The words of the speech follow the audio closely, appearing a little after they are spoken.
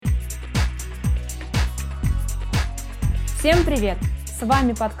Всем привет! С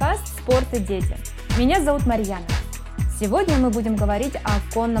вами подкаст «Спорт и дети». Меня зовут Марьяна. Сегодня мы будем говорить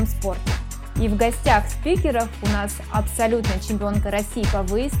о конном спорте. И в гостях спикеров у нас абсолютная чемпионка России по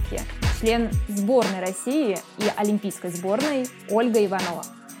выездке, член сборной России и олимпийской сборной Ольга Иванова.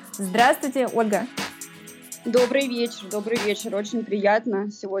 Здравствуйте, Ольга! Добрый вечер. Очень приятно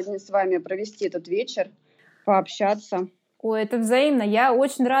сегодня с вами провести этот вечер, пообщаться. Ой, это взаимно. Я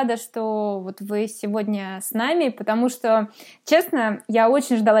очень рада, что вот вы сегодня с нами, потому что, честно, я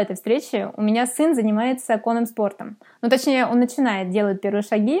очень ждала этой встречи. У меня сын занимается конным спортом. Ну, точнее, он начинает делать первые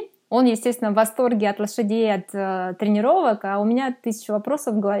шаги. Он, естественно, в восторге от лошадей, от тренировок, а у меня 1000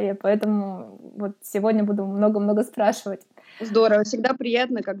 вопросов в голове, поэтому вот сегодня буду много-много спрашивать. Здорово. Всегда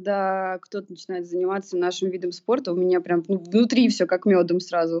приятно, когда кто-то начинает заниматься нашим видом спорта. У меня прям внутри все как медом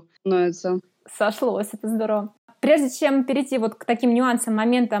сразу становится. Сошлось, это здорово. Прежде чем перейти вот к таким нюансам,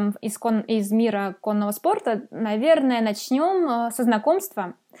 моментам из мира конного спорта, наверное, начнем со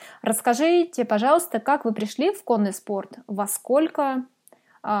знакомства. Расскажите, пожалуйста, как вы пришли в конный спорт, во сколько,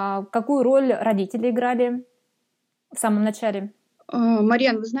 какую роль родители играли в самом начале?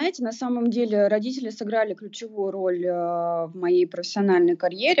 Марьян, вы знаете, на самом деле родители сыграли ключевую роль в моей профессиональной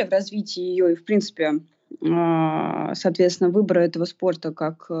карьере, в развитии ее и, в принципе, соответственно, выбора этого спорта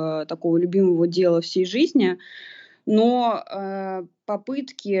как такого любимого дела всей жизни. Но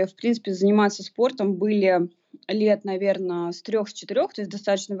попытки, в принципе, заниматься спортом были лет, наверное, с 3-4, то есть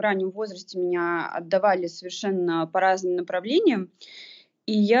достаточно в раннем возрасте меня отдавали совершенно по разным направлениям.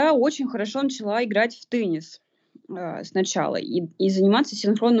 И я очень хорошо начала играть в теннис сначала и заниматься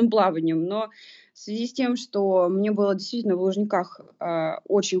синхронным плаванием. Но в связи с тем, что мне было действительно в Лужниках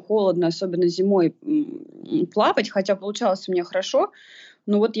очень холодно, особенно зимой, плавать, хотя получалось у меня хорошо,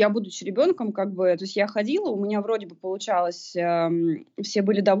 но вот я, будучи ребенком, то есть я ходила, у меня вроде бы получалось, все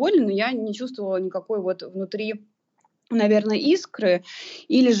были довольны, но я не чувствовала никакой вот внутри, наверное, искры,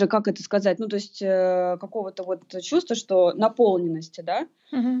 или же, как это сказать, то есть какого-то вот чувства, что наполненности, да.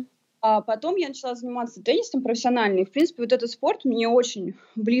 Угу. А потом я начала заниматься теннисом профессионально, и, в принципе, вот этот спорт мне очень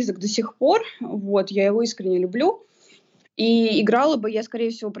близок до сих пор, вот, я его искренне люблю, и играла бы я, скорее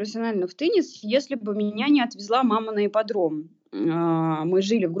всего, профессионально в теннис, если бы меня не отвезла мама на ипподром. Мы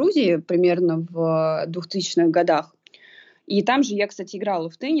жили в Грузии примерно в 2000-х годах, и там же я, кстати, играла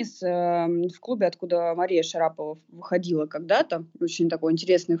в теннис в клубе, откуда Мария Шарапова выходила когда-то, очень такой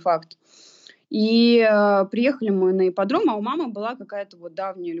интересный факт. И приехали мы на ипподром, а у мамы была какая-то вот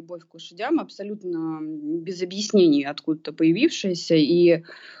давняя любовь к лошадям, абсолютно без объяснений откуда-то появившаяся. И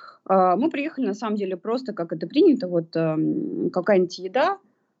мы приехали, на самом деле, просто, как это принято, вот какая-нибудь еда,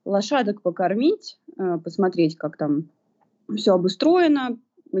 лошадок покормить, посмотреть, как там все обустроено,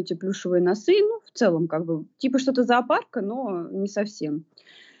 эти плюшевые носы, в целом, типа что-то зоопарка, но не совсем.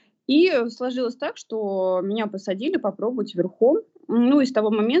 И сложилось так, что меня посадили попробовать верхом. И с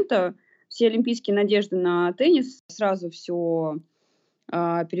того момента все олимпийские надежды на теннис, сразу все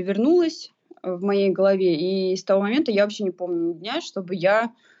перевернулось в моей голове. И с того момента я вообще не помню ни дня, чтобы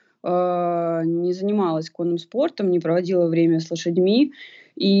я не занималась конным спортом, не проводила время с лошадьми.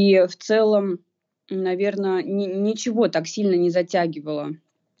 И в целом, наверное, ничего так сильно не затягивало,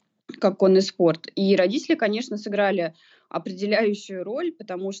 как конный спорт. И родители, конечно, сыграли определяющую роль,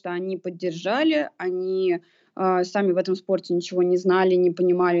 потому что они поддержали, они сами в этом спорте ничего не знали, не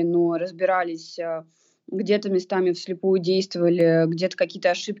понимали, но разбирались, где-то местами вслепую действовали, где-то какие-то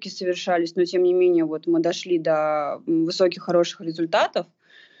ошибки совершались, но тем не менее вот мы дошли до высоких, хороших результатов.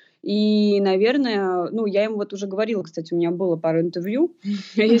 И, наверное, я им вот уже говорила, кстати, у меня было пару интервью,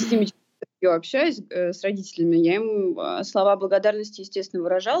 я с ними общаюсь, с родителями, я им слова благодарности, естественно,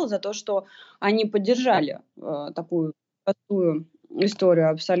 выражала за то, что они поддержали такую простую историю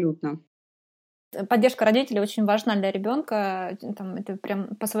абсолютно. Поддержка родителей очень важна для ребенка, это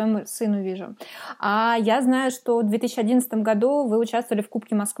прям по своему сыну вижу. А я знаю, что в 2011 году вы участвовали в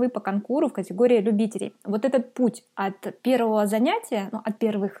Кубке Москвы по конкуру в категории любителей. Вот этот путь от первого занятия, от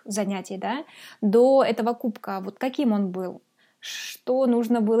первых занятий, да, до этого кубка, вот каким он был? Что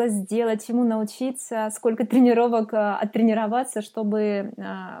нужно было сделать, чему научиться, сколько тренировок оттренироваться, чтобы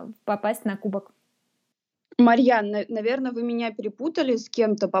попасть на кубок? Марьян, наверное, вы меня перепутали с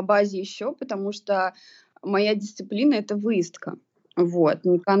кем-то по базе еще, потому что моя дисциплина — это выездка. Вот,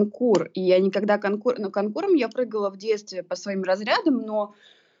 не конкур. И я никогда конкуром я прыгала в детстве по своим разрядам, но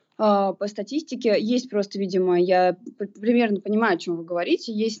по статистике есть просто, видимо, я примерно понимаю, о чем вы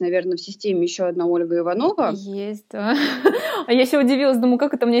говорите. Есть, наверное, в системе еще одна Ольга Иванова. Есть, да. А я еще удивилась, думаю,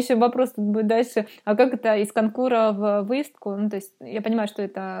 как это, у меня еще вопрос тут будет дальше. А как это из конкура в выездку? То есть я понимаю, что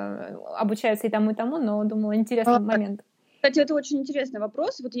это обучаются и тому, но думала, интересный момент. Кстати, это очень интересный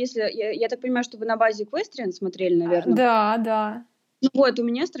вопрос. Вот если, я так понимаю, что вы на базе Equestrian смотрели, наверное. Да. Ну вот, у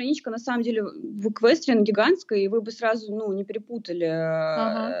меня страничка, на самом деле, в Equestrian гигантская, и вы бы сразу, не перепутали.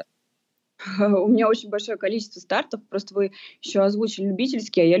 Ага. У меня очень большое количество стартов, просто вы еще озвучили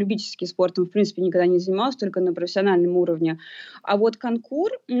любительские, а я любительским спортом, в принципе, никогда не занималась, только на профессиональном уровне. А вот конкур,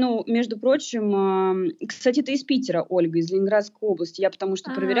 между прочим, кстати, это из Питера, Ольга, из Ленинградской области, я потому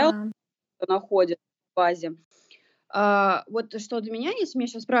что проверяла, кто находит в базе. Вот что для меня, если меня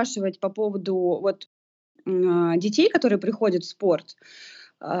сейчас спрашивать по поводу детей, которые приходят в спорт,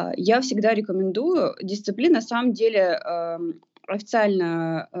 я всегда рекомендую дисциплин, на самом деле,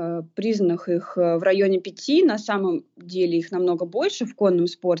 официально признанных их в районе 5, на самом деле их намного больше в конном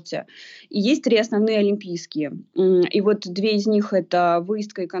спорте. И есть 3 основные олимпийские. И вот 2 из них — это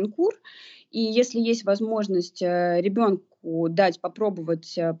выездка и конкур. И если есть возможность ребенку дать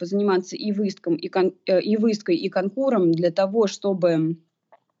попробовать позаниматься и выездкой, и конкуром для того, чтобы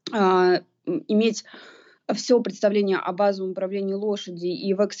иметь все представление о базовом управлении лошади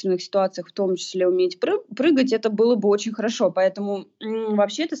и в экстренных ситуациях в том числе уметь прыгать, это было бы очень хорошо. Поэтому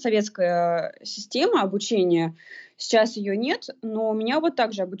вообще это советская система обучения. Сейчас ее нет, но меня вот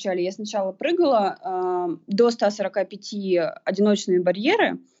так же обучали. Я сначала прыгала до 145 одиночные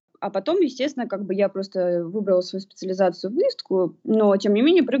барьеры, а потом, естественно, я просто выбрала свою специализацию в выездку, но, тем не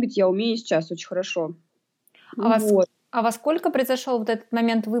менее, прыгать я умею сейчас очень хорошо. А во сколько произошел вот этот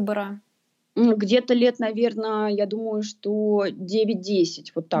момент выбора? Где-то лет, наверное, я думаю, что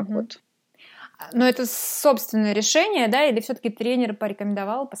 9-10, вот так вот. Но это собственное решение, да, или все-таки тренер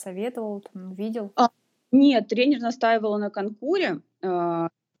порекомендовал, посоветовал, увидел? Нет, тренер настаивала на конкуре,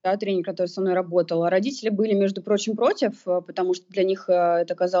 тренер, который со мной работал. Родители были, между прочим, против, потому что для них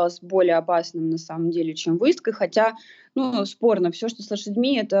это казалось более опасным на самом деле, чем выездкой, хотя, спорно, все, что с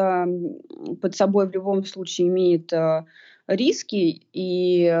лошадьми, это под собой в любом случае имеет риски,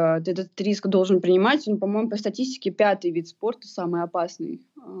 и этот риск должен принимать. Он, по-моему, по статистике 5-й вид спорта, самый опасный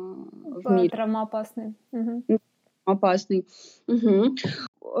в мире. Травмоопасный. Опасный. Угу.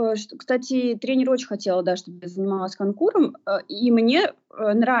 Кстати, тренер очень хотела, чтобы я занималась конкуром, и мне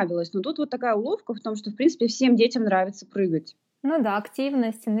нравилось. Но тут вот такая уловка в том, что, в принципе, всем детям нравится прыгать. Ну да,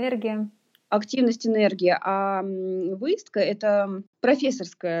 активность, энергия. Активность, энергия. А выездка — это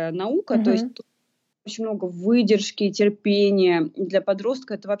профессорская наука, то есть очень много выдержки, терпения. Для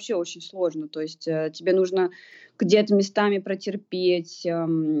подростка это вообще очень сложно. То есть тебе нужно где-то местами протерпеть,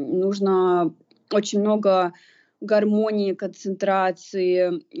 нужно очень много гармонии,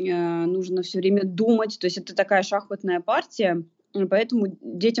 концентрации, нужно все время думать. То есть это такая шахматная партия, поэтому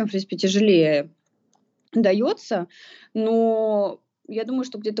детям, в принципе, тяжелее дается. Но я думаю,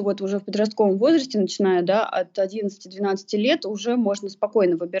 что где-то вот уже в подростковом возрасте, начиная от 11-12 лет, уже можно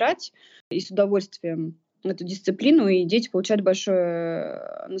спокойно выбирать и с удовольствием эту дисциплину, и дети получают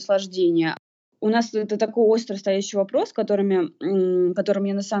большое наслаждение. У нас это такой остро стоящий вопрос, которым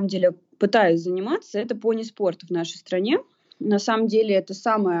я на самом деле пытаюсь заниматься, это пони-спорт в нашей стране. На самом деле это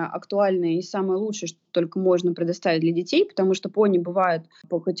самое актуальное и самое лучшее, что только можно предоставить для детей, потому что пони бывают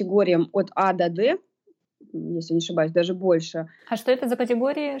по категориям от А до Д, если не ошибаюсь, даже больше. А что это за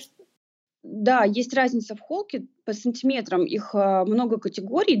категории? Да, есть разница в холке по сантиметрам, их много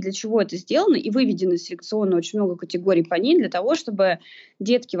категорий, для чего это сделано, и выведено селекционно очень много категорий по ней, для того, чтобы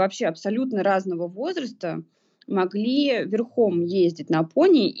детки вообще абсолютно разного возраста могли верхом ездить на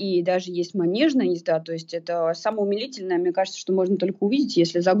пони, и даже есть манежная езда, то есть это самое умилительное, мне кажется, что можно только увидеть,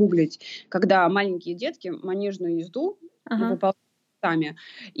 если загуглить, когда маленькие детки манежную езду выполняют сами.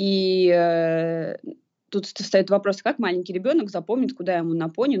 И тут встает вопрос, как маленький ребенок запомнит, куда ему на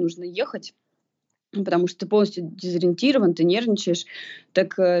пони нужно ехать, потому что ты полностью дезориентирован, ты нервничаешь.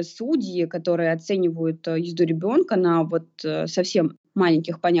 Так судьи, которые оценивают езду ребенка на совсем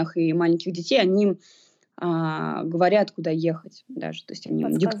маленьких понях и маленьких детей, они говорят, куда ехать даже. То есть они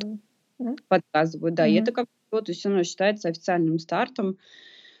подсказывают. Да, и это то есть оно считается официальным стартом.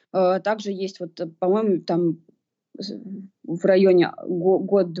 Также есть, по-моему, там в районе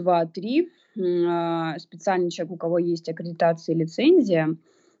год, 2, 3 специальный человек, у кого есть аккредитация и лицензия,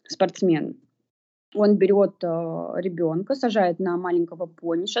 спортсмен, он берет ребенка, сажает на маленького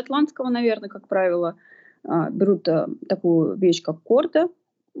пони, шотландского, наверное, как правило, берут такую вещь, как корда,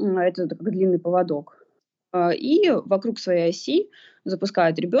 это как длинный поводок, и вокруг своей оси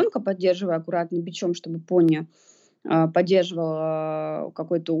запускают ребенка, поддерживая аккуратно бичом, чтобы пони поддерживал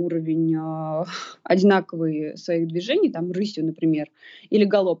какой-то уровень одинаковый своих движений, там рысью, например, или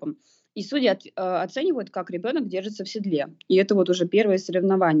галопом. И судьи оценивают, как ребенок держится в седле. И это уже первое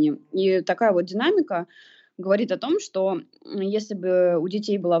соревнование. И такая динамика, говорит о том, что если бы у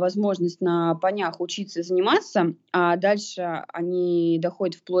детей была возможность на понях учиться и заниматься, а дальше они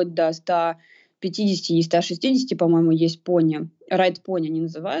доходят вплоть до 150 и 160, по-моему, есть пони, райд-пони они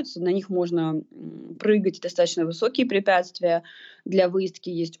называются, на них можно прыгать, достаточно высокие препятствия. Для выездки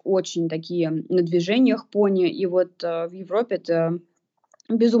есть очень такие на движениях пони, и вот в Европе это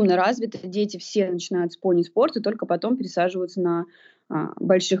безумно развито, дети все начинают с пони спорта, и только потом пересаживаются на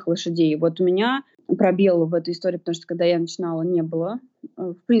больших лошадей. Вот у меня пробел в этой истории, потому что когда я начинала, не было,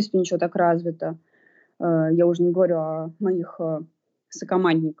 в принципе, ничего так развито. Я уже не говорю о моих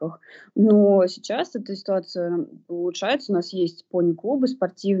сокомандниках. Но сейчас эта ситуация улучшается. У нас есть пони-клубы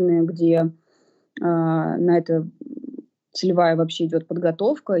спортивные, где на это целевая вообще идет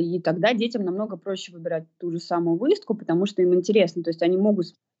подготовка, и тогда детям намного проще выбирать ту же самую выездку, потому что им интересно. То есть они могут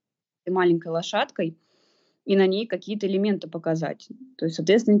с этой маленькой лошадкой и на ней какие-то элементы показать. То есть,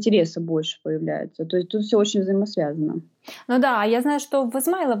 соответственно, интереса больше появляется. То есть тут все очень взаимосвязано. Ну да, я знаю, что в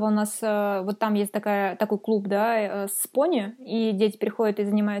Измайлово у нас вот там есть такой клуб, да, с пони, и дети приходят и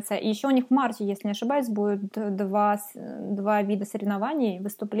занимаются. И еще у них в марте, если не ошибаюсь, будет два вида соревнований,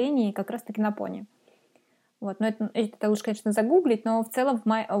 выступлений как раз-таки на пони. Вот, но это лучше, конечно, загуглить, но в целом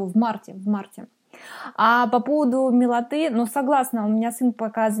в марте. А по поводу милоты, ну, согласна, у меня сын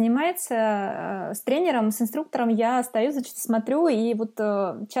пока занимается с тренером, с инструктором, я стою, значит, смотрю, и вот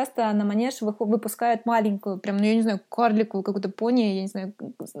часто на манеж выпускают маленькую, прям, ну, я не знаю, карликовую какую-то пони, я не знаю,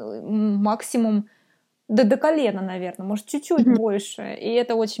 максимум до колена, наверное, может, чуть-чуть больше, и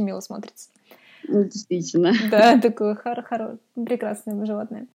это очень мило смотрится. Действительно. Да, такое прекрасное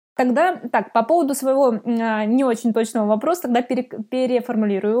животное. Тогда, так, по поводу своего не очень точного вопроса, тогда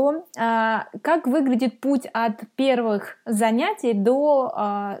переформулирую его. Как выглядит путь от первых занятий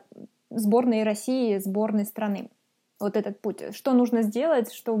до сборной России, сборной страны? Вот этот путь. Что нужно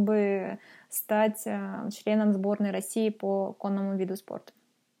сделать, чтобы стать членом сборной России по конному виду спорта?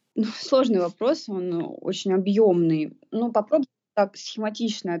 Сложный вопрос, он очень объемный. Ну, попробую так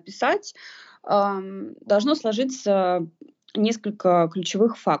схематично описать. Должно сложиться несколько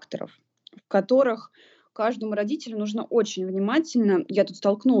ключевых факторов, в которых каждому родителю нужно очень внимательно. Я тут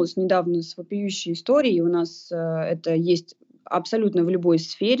столкнулась недавно с вопиющей историей. У нас это есть абсолютно в любой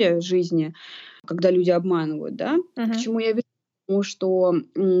сфере жизни, когда люди обманывают, да? К чему я веду? Потому что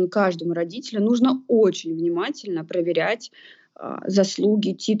каждому родителю нужно очень внимательно проверять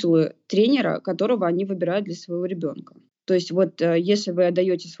заслуги, титулы тренера, которого они выбирают для своего ребенка. То есть вот если вы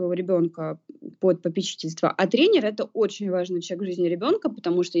отдаете своего ребенка под попечительство, а тренер — это очень важный человек в жизни ребенка,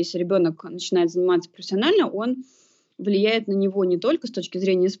 потому что если ребенок начинает заниматься профессионально, он влияет на него не только с точки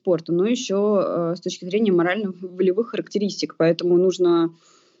зрения спорта, но еще с точки зрения морально-волевых характеристик. Поэтому нужно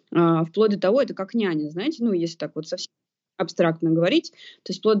вплоть до того, это как няня, знаете, ну если так вот совсем абстрактно говорить,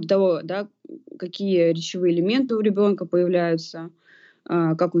 то есть вплоть до того, да, какие речевые элементы у ребенка появляются,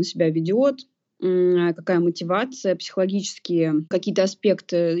 как он себя ведет, какая мотивация, психологические какие-то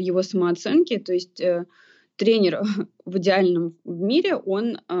аспекты его самооценки. То есть тренер в идеальном мире,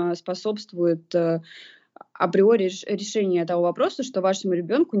 он способствует априори решению того вопроса, что вашему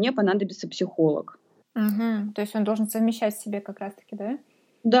ребенку не понадобится психолог. То есть он должен совмещать в себе как раз-таки, да?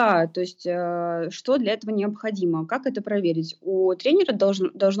 Да, то есть что для этого необходимо? Как это проверить? У тренера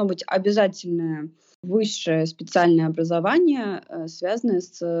должно быть обязательное высшее специальное образование, связанное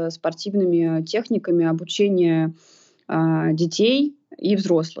с спортивными техниками обучения детей и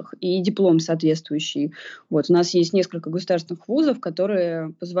взрослых, и диплом соответствующий. Вот, у нас есть несколько государственных вузов,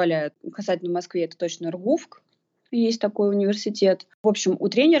 которые позволяют, касательно Москвы, это точно РГУФК, есть такой университет. В общем, у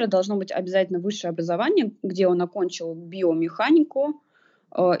тренера должно быть обязательно высшее образование, где он окончил биомеханику,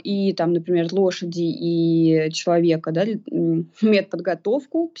 и там, например, лошади и человека, да,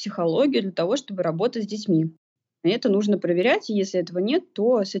 медподготовку, психологию для того, чтобы работать с детьми. И это нужно проверять, и если этого нет,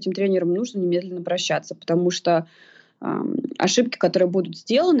 то с этим тренером нужно немедленно прощаться, потому что ошибки, которые будут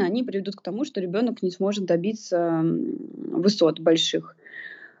сделаны, они приведут к тому, что ребенок не сможет добиться высот больших.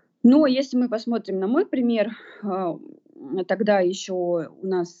 Но если мы посмотрим на мой пример, тогда еще у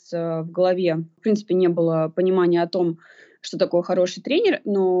нас в голове, в принципе, не было понимания о том, что такое хороший тренер,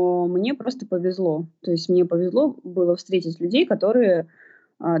 но мне просто повезло. То есть мне повезло было встретить людей, которые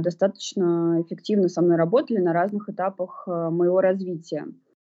достаточно эффективно со мной работали на разных этапах моего развития.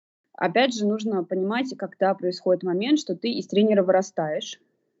 Опять же, нужно понимать, когда происходит момент, что ты из тренера вырастаешь,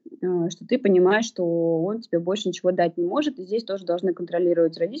 что ты понимаешь, что он тебе больше ничего дать не может. И здесь тоже должны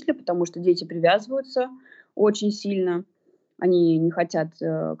контролировать родители, потому что дети привязываются очень сильно. Они не хотят,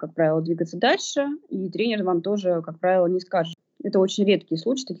 как правило, двигаться дальше, и тренер вам тоже, как правило, не скажет. Это очень редкие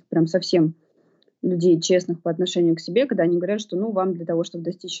случаи, таких прям совсем людей честных по отношению к себе, когда они говорят, что вам для того, чтобы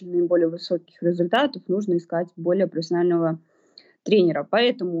достичь наиболее высоких результатов, нужно искать более профессионального тренера.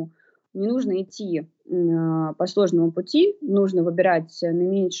 Поэтому не нужно идти по сложному пути, нужно выбирать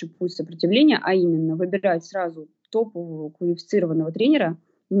наименьший путь сопротивления, а именно выбирать сразу топового квалифицированного тренера,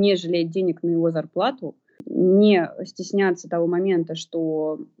 не жалеть денег на его зарплату, не стесняться того момента,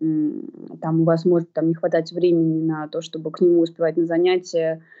 что у вас может не хватать времени на то, чтобы к нему успевать на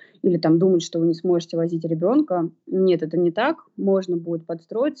занятия, или думать, что вы не сможете возить ребенка. Нет, это не так. Можно будет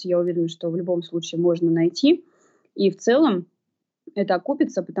подстроиться. Я уверена, что в любом случае можно найти. И в целом это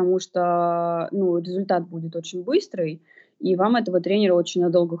окупится, потому что результат будет очень быстрый, и вам этого тренера очень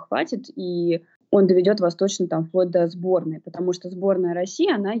надолго хватит, и он доведет вас точно вплоть до сборной, потому что сборная России,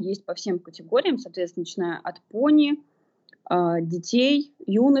 она есть по всем категориям, соответственно, начиная от пони, детей,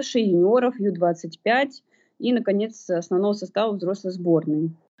 юношей, юниоров, Ю-25 и, наконец, основного состава взрослой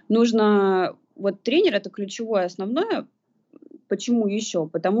сборной. Нужно... тренер — это ключевое, основное. Почему еще?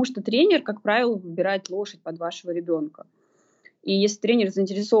 Потому что тренер, как правило, выбирает лошадь под вашего ребенка. И если тренер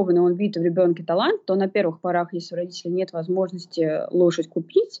заинтересован, и он видит в ребенке талант, то на первых порах, если у родителей нет возможности лошадь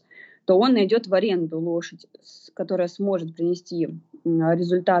купить, то он найдет в аренду лошадь, которая сможет принести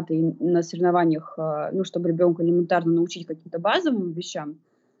результаты на соревнованиях, чтобы ребенка элементарно научить каким-то базовым вещам,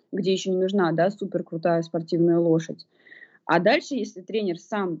 где еще не нужна супер крутая спортивная лошадь. А дальше, если тренер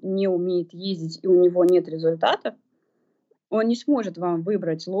сам не умеет ездить и у него нет результатов, он не сможет вам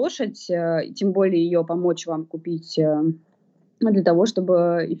выбрать лошадь, тем более ее помочь вам купить для того,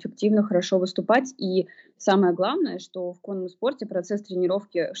 чтобы эффективно, хорошо выступать. И самое главное, что в конном спорте процесс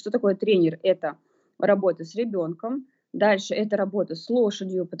тренировки, что такое тренер? Это работа с ребенком, дальше это работа с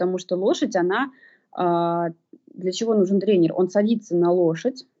лошадью, потому что лошадь, она, для чего нужен тренер? Он садится на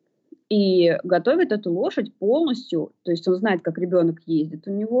лошадь и готовит эту лошадь полностью, то есть он знает, как ребенок ездит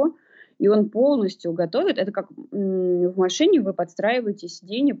у него, и он полностью готовит, это как в машине вы подстраиваете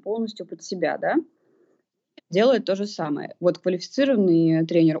сиденье полностью под себя, да? Делает то же самое. Квалифицированный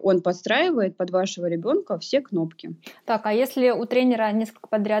тренер, он подстраивает под вашего ребенка все кнопки. Так, а если у тренера несколько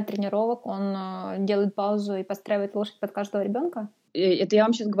подряд тренировок, он делает паузу и подстраивает лошадь под каждого ребенка? Это я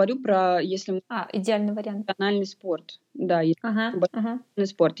вам сейчас говорю про, если... идеальный вариант. Национальный спорт. Да, национальный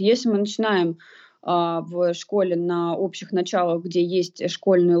спорт. Если мы начинаем в школе на общих началах, где есть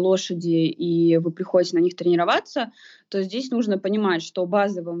школьные лошади, и вы приходите на них тренироваться, то здесь нужно понимать, что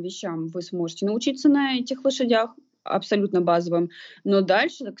базовым вещам вы сможете научиться на этих лошадях, абсолютно базовым, но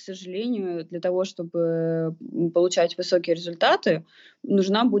дальше, к сожалению, для того, чтобы получать высокие результаты,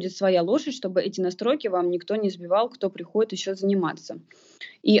 нужна будет своя лошадь, чтобы эти настройки вам никто не сбивал, кто приходит еще заниматься.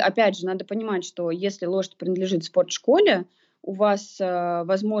 И опять же, надо понимать, что если лошадь принадлежит спортшколе, у вас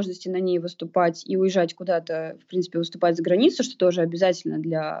возможности на ней выступать и уезжать куда-то, в принципе, выступать за границу, что тоже обязательно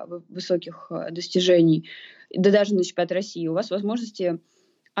для высоких достижений, да даже на чемпионат России, у вас возможности...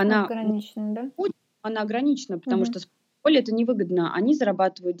 Она ограничена, да? Она ограничена, потому что спортшколе это невыгодно. Они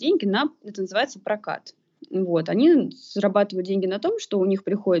зарабатывают деньги на, это называется прокат. Они зарабатывают деньги на том, что у них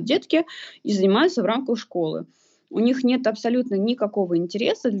приходят детки и занимаются в рамках школы. У них нет абсолютно никакого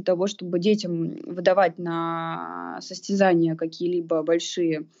интереса для того, чтобы детям выдавать на состязания какие-либо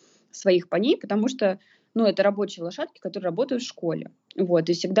большие своих поней, потому что это рабочие лошадки, которые работают в школе.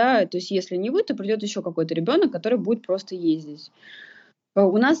 И всегда, то есть если не вы, то придет еще какой-то ребенок, который будет просто ездить.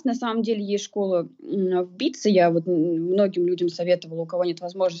 У нас на самом деле есть школа в Битце. Я многим людям советовала, у кого нет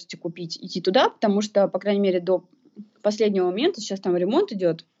возможности купить, идти туда, потому что, по крайней мере, до последнего момента, сейчас там ремонт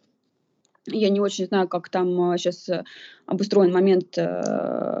идет. Я не очень знаю, как там сейчас обустроен момент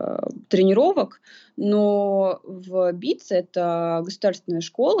тренировок, но в Битце это государственная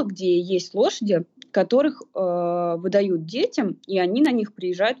школа, где есть лошади, которых выдают детям, и они на них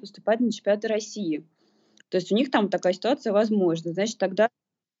приезжают выступать на чемпионаты России. То есть у них там такая ситуация возможна. Значит, тогда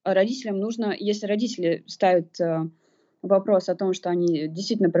родителям нужно, если родители ставят вопрос о том, что они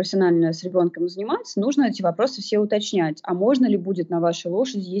действительно профессионально с ребенком занимаются, нужно эти вопросы все уточнять. А можно ли будет на вашей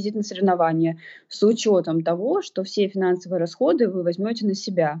лошади ездить на соревнования с учетом того, что все финансовые расходы вы возьмете на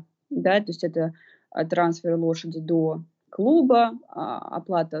себя? Да? То есть это трансфер лошади до клуба,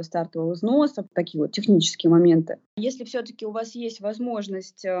 оплата стартового взноса, такие технические моменты. Если все-таки у вас есть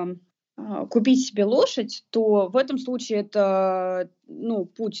возможность купить себе лошадь, то в этом случае это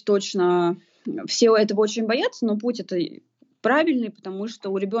путь точно... Все этого очень боятся, но путь это правильный, потому что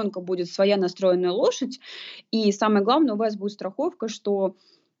у ребенка будет своя настроенная лошадь, и самое главное, у вас будет страховка, что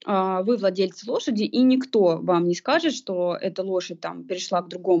вы владелец лошади, и никто вам не скажет, что эта лошадь перешла к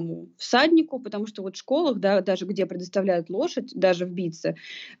другому всаднику, потому что в школах, даже где предоставляют лошадь, даже в Битце,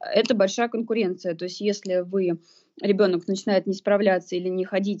 это большая конкуренция. То есть если вы ребенок начинает не справляться или не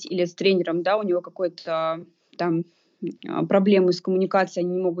ходить, или с тренером, да, у него какой-то там проблемы с коммуникацией,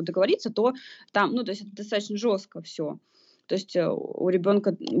 они не могут договориться, то там, ну, то есть это достаточно жестко все. То есть у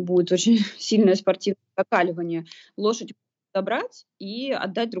ребенка будет очень сильное спортивное закаливание. Лошадь забрать и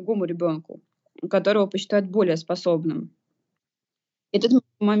отдать другому ребенку, которого посчитают более способным. Этот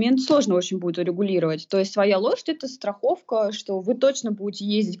момент сложно очень будет урегулировать. То есть своя лошадь — это страховка, что вы точно будете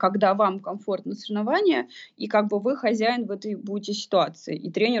ездить, когда вам комфортно соревнования, и как бы вы хозяин в этой будете ситуации,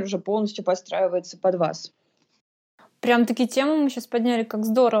 и тренер уже полностью подстраивается под вас. Прям такие темы мы сейчас подняли, как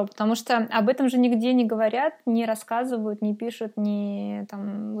здорово, потому что об этом же нигде не говорят, не рассказывают, не пишут, не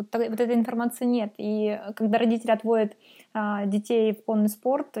там вот этой информации нет. И когда родители отводят детей в конный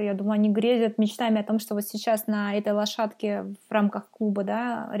спорт, я думаю, они грезят мечтами о том, что вот сейчас на этой лошадке в рамках клуба,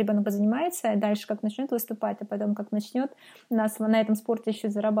 да, ребенок занимается, и дальше как начнет выступать, а потом как начнет на этом спорте еще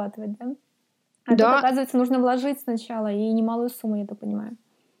зарабатывать, да? А Да. тут, оказывается, нужно вложить сначала, и немалую сумму, я так понимаю.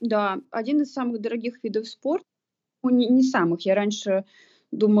 Да, один из самых дорогих видов спорта, не самых. Я раньше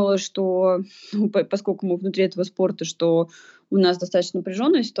думала, что, поскольку мы внутри этого спорта, что у нас достаточно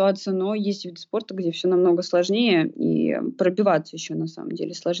напряженная ситуация, но есть виды спорта, где все намного сложнее, и пробиваться еще на самом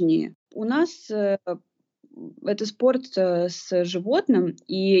деле сложнее. У нас это спорт с животным,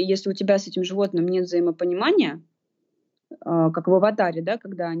 и если у тебя с этим животным нет взаимопонимания, как в «Аватаре», да,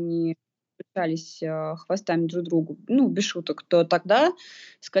 когда они встречались хвостами друг другу, ну, без шуток, то тогда,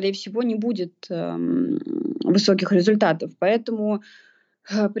 скорее всего, не будет высоких результатов. Поэтому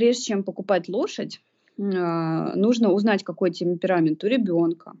прежде чем покупать лошадь, нужно узнать, какой темперамент у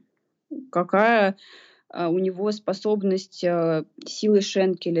ребенка, какая у него способность силы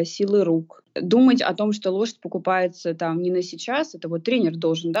шенкеля, силы рук. Думать о том, что лошадь покупается там не на сейчас, это вот тренер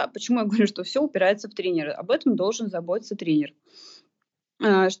должен, да? Почему я говорю, что все упирается в тренера? Об этом должен заботиться тренер.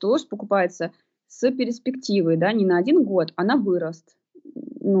 Что лошадь покупается с перспективой, да, не на 1 год, а на вырост.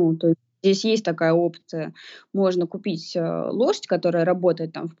 Ну, то есть здесь есть такая опция. Можно купить лошадь, которая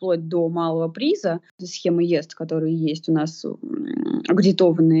работает там вплоть до малого приза. Схемы ЕСТ, которые есть у нас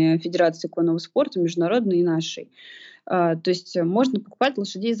аккредитованные Федерации конного спорта, международной и нашей. То есть можно покупать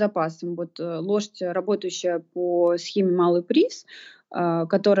лошадей с запасом. Вот лошадь, работающая по схеме малый приз,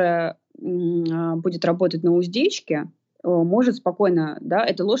 которая будет работать на уздечке, может спокойно, да,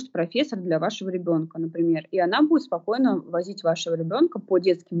 это лошадь-профессор для вашего ребенка, например, и она будет спокойно возить вашего ребенка по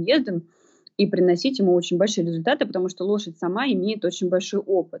детским ездам и приносить ему очень большие результаты, потому что лошадь сама имеет очень большой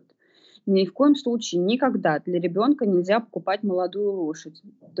опыт. Ни в коем случае никогда для ребенка нельзя покупать молодую лошадь.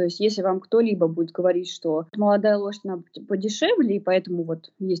 То есть если вам кто-либо будет говорить, что молодая лошадь она подешевле, и поэтому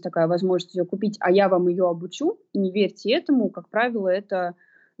вот есть такая возможность ее купить, а я вам ее обучу, не верьте этому. Как правило, это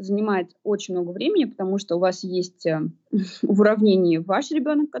занимает очень много времени, потому что у вас есть в уравнении ваш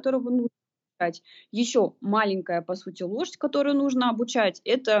ребенок, которого нужно обучать, еще маленькая, по сути, лошадь, которую нужно обучать.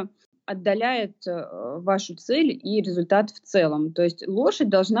 Это отдаляет вашу цель и результат в целом. То есть лошадь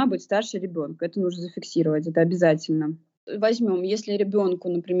должна быть старше ребенка. Это нужно зафиксировать, это обязательно. Возьмем, если ребенку,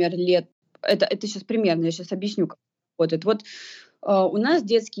 например, лет... Это сейчас примерно, я сейчас объясню, как работает. Вот у нас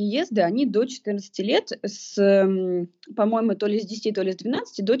детские езды, они до 14 лет, по-моему, то ли с 10, то ли с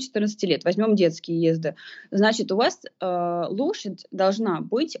 12 до 14 лет. Возьмем детские езды. Значит, у вас лошадь должна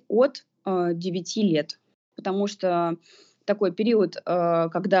быть от 9 лет, потому что такой период,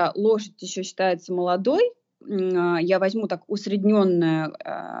 когда лошадь еще считается молодой, я возьму так усредненное,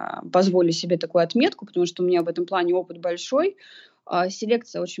 позволю себе такую отметку, потому что у меня в этом плане опыт большой,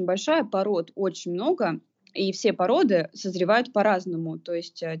 селекция очень большая, пород очень много, и все породы созревают по-разному. То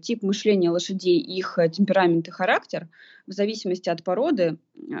есть тип мышления лошадей, их темперамент и характер в зависимости от породы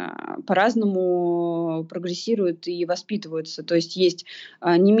по-разному прогрессируют и воспитываются. То есть есть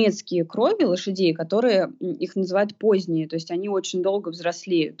немецкие крови лошадей, которые их называют поздние, то есть они очень долго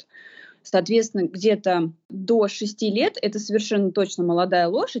взрослеют. Соответственно, где-то до 6 лет это совершенно точно молодая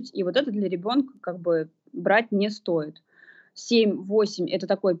лошадь, и вот это для ребенка как бы брать не стоит. 7-8 это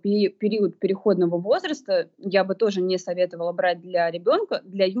такой период переходного возраста. Я бы тоже не советовала брать для ребенка.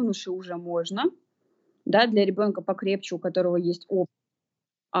 Для юноши уже можно, да, для ребенка покрепче, у которого есть опыт.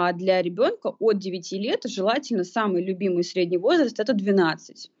 А для ребенка от 9 лет желательно самый любимый средний возраст — это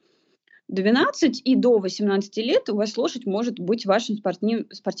 12. 12 и до 18 лет у вас лошадь может быть вашим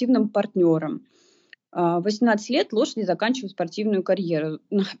спортивным партнером. 18 лет лошади заканчивают спортивную карьеру.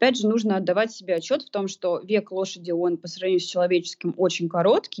 Но опять же, нужно отдавать себе отчет в том, что век лошади, он по сравнению с человеческим очень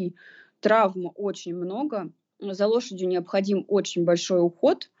короткий, травм очень много, за лошадью необходим очень большой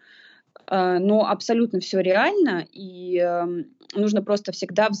уход, но абсолютно все реально, и нужно просто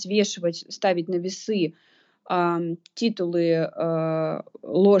всегда взвешивать, ставить на весы титулы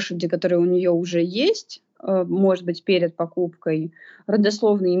лошади, которые у нее уже есть, может быть, перед покупкой.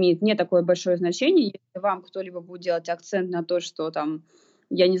 Родословно имеет не такое большое значение. Если вам кто-либо будет делать акцент на то, что там,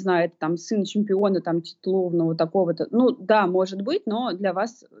 я не знаю, это там сын чемпиона, там, титулованного такого-то, ну, да, может быть, но для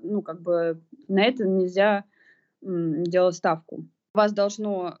вас, ну, как бы на это нельзя делать ставку. Вас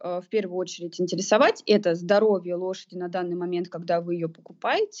должно в первую очередь интересовать это здоровье лошади на данный момент, когда вы ее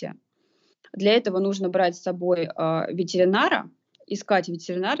покупаете. Для этого нужно брать с собой ветеринара, искать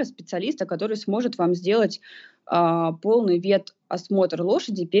ветеринара, специалиста, который сможет вам сделать полный ветосмотр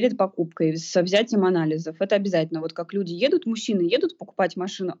лошади перед покупкой со взятием анализов. Это обязательно. Вот как люди едут, мужчины едут покупать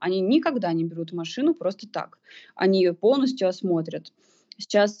машину, они никогда не берут машину просто так. Они ее полностью осмотрят.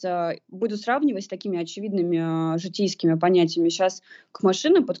 Сейчас буду сравнивать с такими очевидными житейскими понятиями. Сейчас к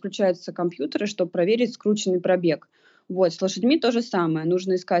машинам подключаются компьютеры, чтобы проверить скрученный пробег. Вот, с лошадьми то же самое.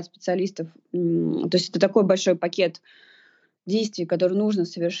 Нужно искать специалистов. То есть это такой большой пакет действий, которые нужно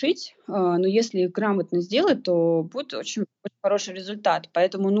совершить. Но если их грамотно сделать, то будет очень, очень хороший результат.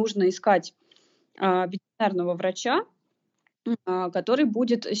 Поэтому нужно искать ветеринарного врача, который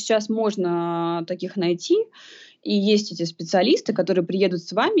будет... Сейчас можно таких найти. И есть эти специалисты, которые приедут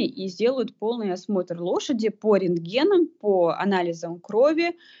с вами и сделают полный осмотр лошади по рентгенам, по анализам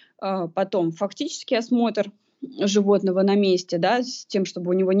крови, потом фактический осмотр животного на месте, да, с тем, чтобы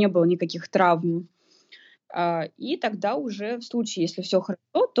у него не было никаких травм. И тогда уже в случае, если все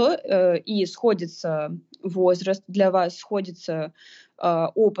хорошо, то и сходится возраст для вас, сходится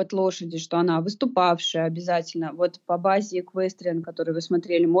опыт лошади, что она выступавшая обязательно. Вот по базе Equestrian, который вы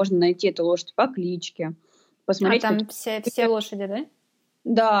смотрели, можно найти эту лошадь по кличке. Посмотреть, там все лошади, да?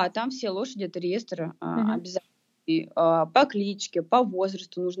 Да, там все лошади, это реестры обязательно. И, по кличке, по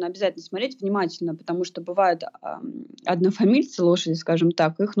возрасту нужно обязательно смотреть внимательно, потому что бывают однофамильцы лошади, скажем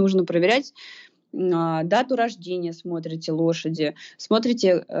так, их нужно проверять. Дату рождения смотрите лошади,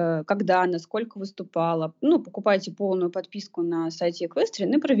 смотрите, когда она, сколько выступала. Ну, покупайте полную подписку на сайте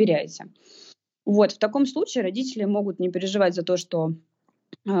Equestrian и проверяйте. Вот, в таком случае родители могут не переживать за то, что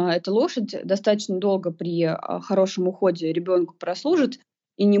эта лошадь достаточно долго при хорошем уходе ребенку прослужит,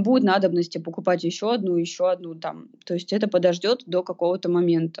 и не будет надобности покупать еще одну там. То есть это подождет до какого-то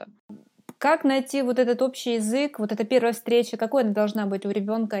момента. Как найти вот этот общий язык, вот эта первая встреча, какой она должна быть у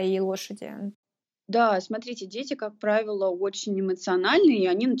ребенка и лошади? Да, смотрите, дети, как правило, очень эмоциональные, и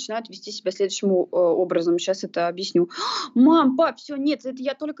они начинают вести себя следующим образом. Сейчас это объясню. Мам, пап, все, нет, это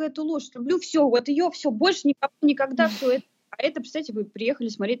я только эту лошадь люблю, все, вот ее, все, больше никогда все это. А это, представьте, вы приехали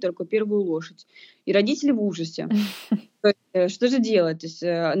смотреть только первую лошадь. И родители в ужасе. То есть, что же делать? То есть,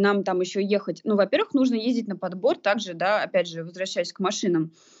 нам там еще ехать. Ну, во-первых, нужно ездить на подбор также, да, опять же, возвращаясь к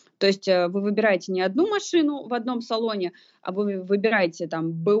машинам. То есть вы выбираете не одну машину в одном салоне, а вы выбираете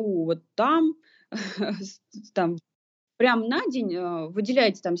там БУ вот там прям на день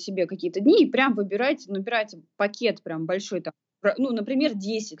выделяете там себе какие-то дни и прям выбираете, набираете пакет прям большой, там, ну, например,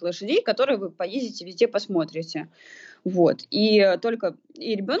 10 лошадей, которые вы поездите везде, посмотрите. Вот. И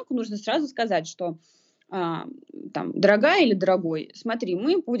ребенку нужно сразу сказать, что там, дорогая или дорогой, смотри,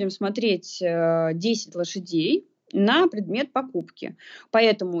 мы будем смотреть 10 лошадей на предмет покупки.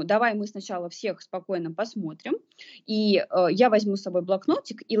 Поэтому давай мы сначала всех спокойно посмотрим, и я возьму с собой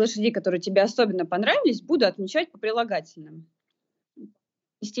блокнотик, и лошадей, которые тебе особенно понравились, буду отмечать по прилагательным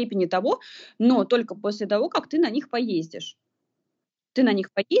в степени того, но только после того, как ты на них поездишь. Ты на них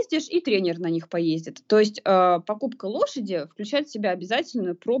поездишь, и тренер на них поездит. То есть покупка лошади включает в себя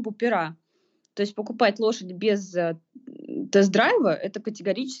обязательную пробу пера. То есть покупать лошадь без тест-драйва – это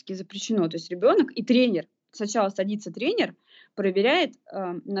категорически запрещено. То есть ребенок и тренер. Сначала садится тренер, проверяет,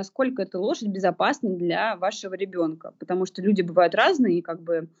 насколько эта лошадь безопасна для вашего ребенка. Потому что люди бывают разные, и как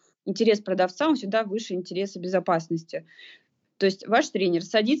бы интерес продавца, он всегда выше интереса безопасности. То есть ваш тренер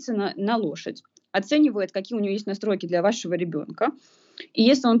садится на лошадь, оценивает, какие у нее есть настройки для вашего ребенка. И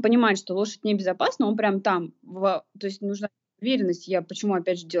если он понимает, что лошадь небезопасна, он прям там, то есть нужна уверенность. Я почему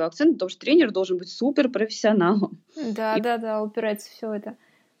опять же делаю акцент, потому что тренер должен быть суперпрофессионалом. Да, упирается все это.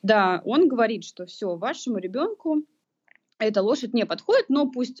 Да, он говорит, что все, вашему ребенку эта лошадь не подходит, но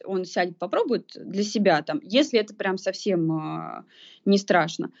пусть он сядет, попробует для себя там, если это прям совсем не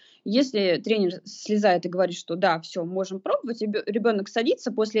страшно. Если тренер слезает и говорит, что да, все, можем пробовать, ребенок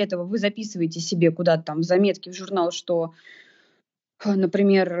садится, после этого вы записываете себе куда-то там в заметки в журнал, что,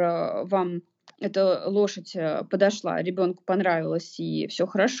 например, вам эта лошадь подошла, ребенку понравилась и все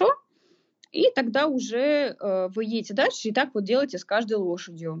хорошо, и тогда уже вы едете дальше, и так вот делаете с каждой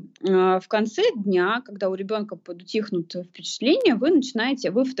лошадью. В конце дня, когда у ребенка подутихнут впечатления,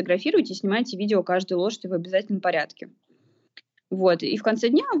 вы фотографируете, снимаете видео каждой лошади в обязательном порядке. Вот. И в конце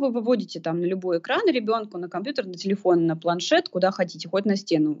дня вы выводите там на любой экран ребенку, на компьютер, на телефон, на планшет, куда хотите, хоть на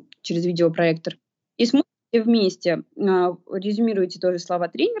стену через видеопроектор. И смотрите, Все вместе резюмируете тоже слова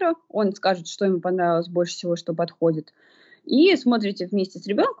тренера, он скажет, что ему понравилось больше всего, что подходит. И смотрите вместе с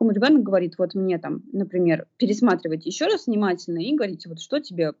ребенком, и ребенок говорит, вот мне там, например, пересматривайте еще раз внимательно и говорите, вот что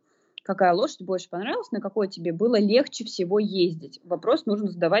тебе, какая лошадь больше понравилась, на какой тебе было легче всего ездить. Вопрос нужно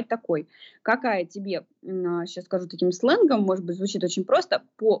задавать такой, какая тебе, сейчас скажу таким сленгом, может быть, звучит очень просто,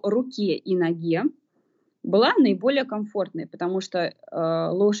 по руке и ноге была наиболее комфортной, потому что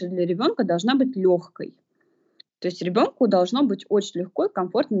лошадь для ребенка должна быть легкой. То есть ребенку должно быть очень легко и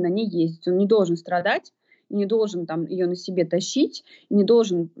комфортно на ней ездить. Он не должен страдать, не должен там ее на себе тащить, не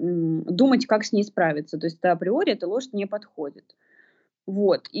должен думать, как с ней справиться. То есть априори эта лошадь не подходит.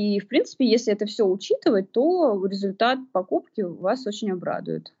 Вот. И, в принципе, если это все учитывать, то результат покупки вас очень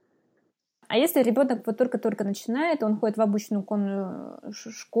обрадует. А если ребенок вот только-только начинает, он ходит в обычную конную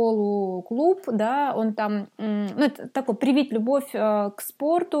школу, клуб, да, он там, ну, это такое, привить любовь к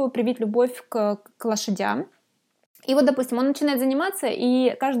спорту, привить любовь к лошадям. И вот, допустим, он начинает заниматься,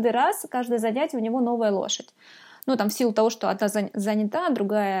 и каждый раз, каждое занятие у него новая лошадь. Ну, там, в силу того, что одна занята,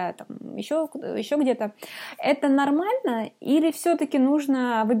 другая там еще где-то. Это нормально? Или все-таки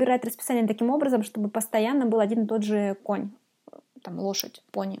нужно выбирать расписание таким образом, чтобы постоянно был один и тот же конь, там, лошадь,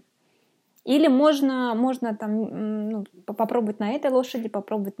 пони? Или можно там, попробовать на этой лошади,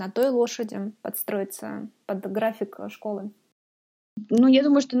 попробовать на той лошади, подстроиться под график школы? Ну, я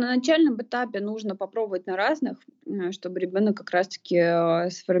думаю, что на начальном этапе нужно попробовать на разных, чтобы ребенок как раз-таки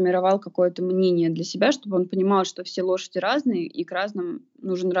сформировал какое-то мнение для себя, чтобы он понимал, что все лошади разные, и к разным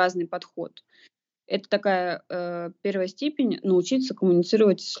нужен разный подход. Это такая первая степень — научиться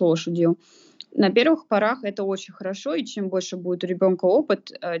коммуницировать с лошадью. На первых порах это очень хорошо, и чем больше будет у ребенка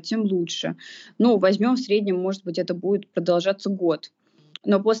опыт, тем лучше. Ну, возьмем в среднем, может быть, это будет продолжаться год.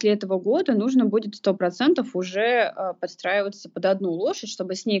 Но после этого года нужно будет 100% уже подстраиваться под одну лошадь,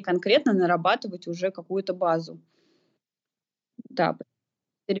 чтобы с ней конкретно нарабатывать уже какую-то базу. Да,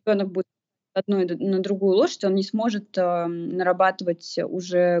 если ребенок будет с одной на другую лошадь, он не сможет нарабатывать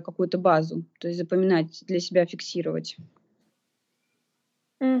уже какую-то базу, то есть запоминать, для себя фиксировать.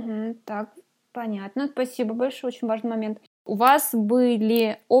 Так, понятно. Спасибо большое, очень важный момент. У вас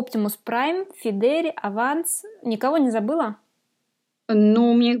были Optimus Prime, Фидери, Аванс. Никого не забыла?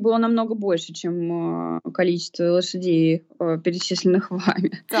 Ну, у меня их было намного больше, чем количество лошадей, перечисленных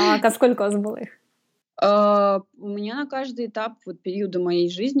вами. Так, а сколько у вас было их? У меня на каждый этап периода моей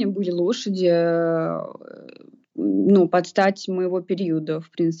жизни были лошади, под стать моего периода, в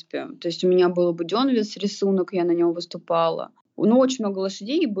принципе. То есть у меня был буденвис рисунок, я на нем выступала. Очень много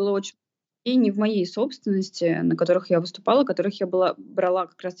лошадей, было очень и не в моей собственности, на которых я выступала, которых я брала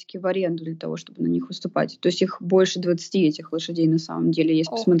как раз-таки в аренду для того, чтобы на них выступать. То есть их больше 20 этих лошадей на самом деле, если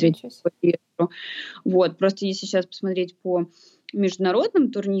посмотреть по реестру. Просто если сейчас посмотреть по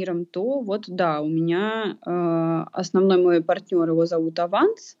международным турнирам, то у меня основной мой партнер, его зовут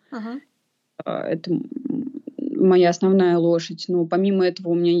Аванс. Это моя основная лошадь. Но помимо этого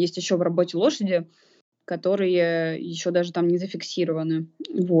у меня есть еще в работе лошади, которые еще даже там не зафиксированы.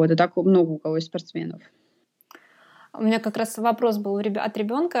 И так много у кого есть спортсменов. У меня как раз вопрос был от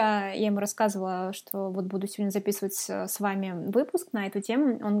ребенка. Я ему рассказывала, что буду сегодня записывать с вами выпуск на эту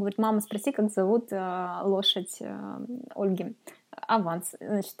тему. Он говорит: мама, спроси, как зовут лошадь Ольги. Аванс.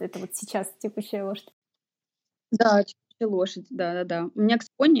 Значит, это сейчас текущая лошадь. Да, текущая лошадь, да. У меня,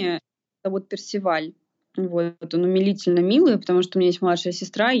 кстати, зовут Персиваль. Он умилительно милый, потому что у меня есть младшая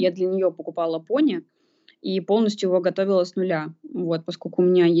сестра, и я для нее покупала пони и полностью его готовила с нуля. Поскольку у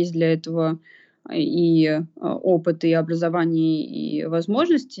меня есть для этого и опыт, и образование, и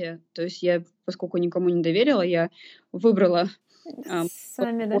возможности, то есть я, поскольку никому не доверила, я выбрала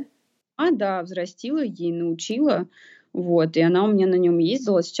Сами, да? Да, взрастила, ей научила, и она у меня на нем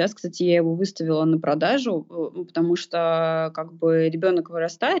ездила. Сейчас, кстати, я его выставила на продажу, потому что ребенок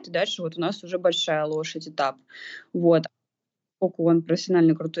вырастает, и дальше у нас уже большая лошадь, этап. Поскольку он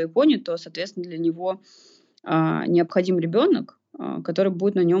профессионально крутой пони, то, соответственно, для него необходим ребенок, который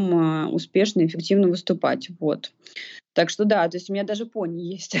будет на нем успешно и эффективно выступать. Так что да, то есть у меня даже пони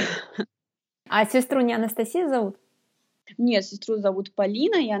есть. А сестру не Анастасия зовут? Нет, сестру зовут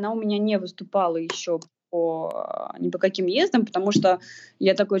Полина, и она у меня не выступала еще ни по каким ездам, потому что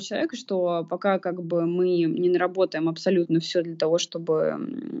я такой человек, что пока мы не наработаем абсолютно все для того, чтобы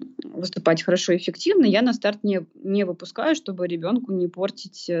выступать хорошо и эффективно, я на старт не выпускаю, чтобы ребенку не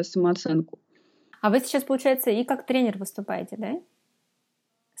портить самооценку. А вы сейчас, получается, и как тренер выступаете, да?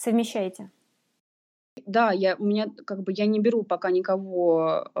 Совмещаете? Да, я не беру пока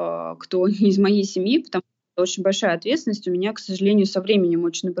никого, кто не из моей семьи, потому что это очень большая ответственность. У меня, к сожалению, со временем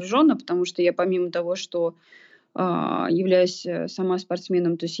очень напряженно, потому что я помимо того, что являюсь сама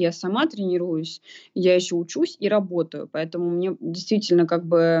спортсменом, то есть я сама тренируюсь, я еще учусь и работаю, поэтому мне действительно как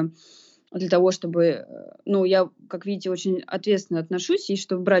бы для того, чтобы, я, как видите, очень ответственно отношусь, и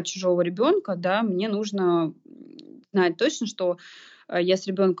чтобы брать чужого ребенка, да, мне нужно знать точно, что я с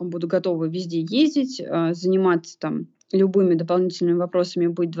ребенком буду готова везде ездить, заниматься там любыми дополнительными вопросами,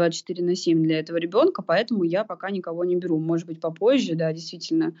 быть 24/7 для этого ребенка, поэтому я пока никого не беру. Может быть, попозже, да,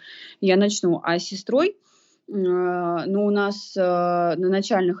 действительно, я начну. А с сестрой, у нас на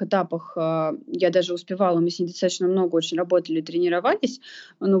начальных этапах я даже успевала, мы с ней достаточно много очень работали, тренировались,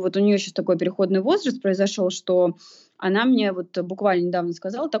 но вот у нее сейчас такой переходный возраст произошел, что она мне вот буквально недавно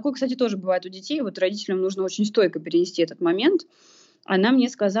сказала, такое, кстати, тоже бывает у детей, вот родителям нужно очень стойко перенести этот момент. Она мне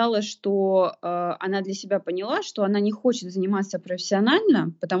сказала, что она для себя поняла, что она не хочет заниматься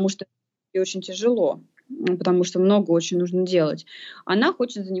профессионально, потому что ей очень тяжело, потому что много очень нужно делать. Она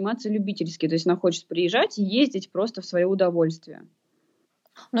хочет заниматься любительски, то есть она хочет приезжать и ездить просто в свое удовольствие.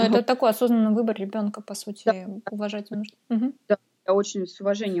 Но это такой осознанный выбор ребенка, по сути, Да. уважать нужно. Угу. Да, я очень с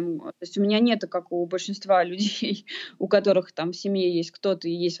уважением. То есть у меня нет, как у большинства людей, у которых там в семье есть кто-то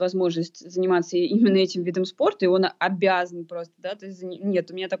и есть возможность заниматься именно этим видом спорта, и он обязан просто, да, то есть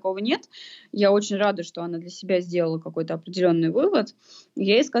нет, у меня такого нет. Я очень рада, что она для себя сделала какой-то определенный вывод.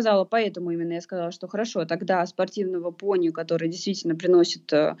 Я ей сказала, поэтому именно я сказала, что хорошо, тогда спортивного пони, который действительно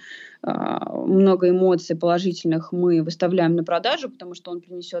приносит много эмоций положительных, мы выставляем на продажу, потому что он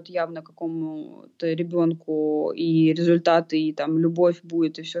принесет явно какому-то ребенку и результаты, и там любовь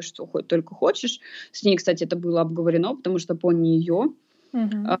будет, и все, что хоть только хочешь. С ней, кстати, это было обговорено, потому что пони ее.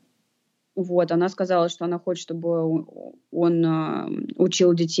 Угу. Вот, она сказала, что она хочет, чтобы он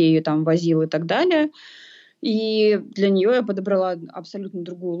учил детей, там, возил и так далее. И для нее я подобрала абсолютно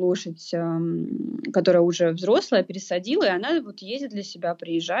другую лошадь, которая уже взрослая, пересадила, и она вот ездит для себя,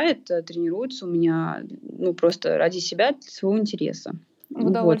 приезжает, тренируется у меня, просто ради себя, для своего интереса. В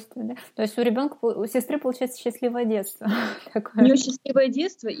удовольствие, да? То есть у сестры получается счастливое детство. У нее счастливое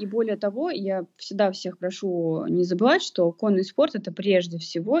детство, и более того, я всегда всех прошу не забывать, что конный спорт — это прежде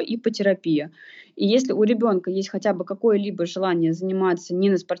всего ипотерапия. И если у ребенка есть хотя бы какое-либо желание заниматься не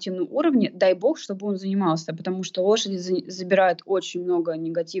на спортивном уровне, дай бог, чтобы он занимался, потому что лошади забирают очень много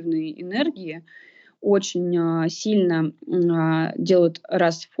негативной энергии, очень сильно делают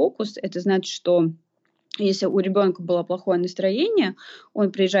расфокус. Это значит, что если у ребенка было плохое настроение,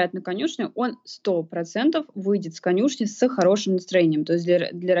 он приезжает на конюшню, он 100% выйдет с конюшни с хорошим настроением. То есть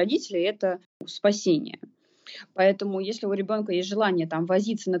для родителей это спасение. Поэтому если у ребенка есть желание там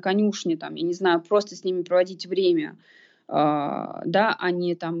возиться на конюшне, там, я не знаю, просто с ними проводить время, да, а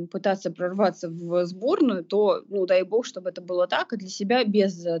не там пытаться прорваться в сборную, то, дай бог, чтобы это было так, и для себя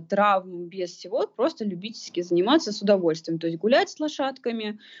без травм, без всего, просто любительски заниматься с удовольствием. То есть гулять с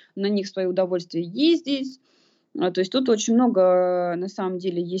лошадками, на них в свое удовольствие ездить. То есть тут очень много, на самом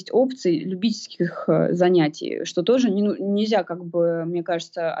деле, есть опций любительских занятий, что тоже нельзя, как бы, мне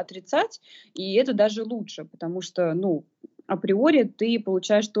кажется, отрицать, и это даже лучше, потому что, априори ты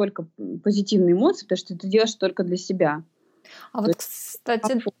получаешь только позитивные эмоции, потому что ты делаешь только для себя. А вот,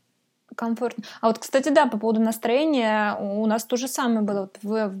 кстати, комфортно. А вот, кстати, да, по поводу настроения, у нас то же самое было.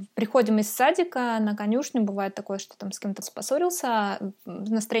 Вот приходим из садика на конюшню, бывает такое, что там с кем-то поссорился,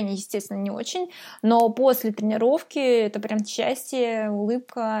 настроение, естественно, не очень, но после тренировки это прям счастье,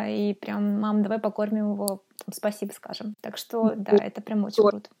 улыбка, и прям, мам, давай покормим его, там, спасибо скажем. Так что, да, это прям очень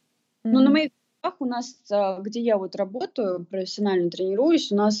круто. На моих у нас, где я вот работаю, профессионально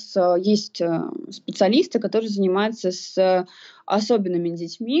тренируюсь, у нас есть специалисты, которые занимаются с особенными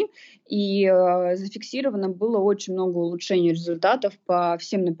детьми, и зафиксировано было очень много улучшений результатов по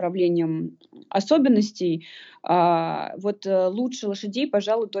всем направлениям особенностей. Вот лучше лошадей,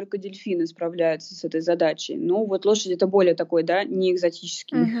 пожалуй, только дельфины справляются с этой задачей. Ну, вот лошадь — это более такой, да, не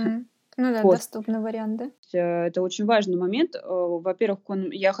экзотический. Ну да, доступный вариант, да? Это очень важный момент. Во-первых,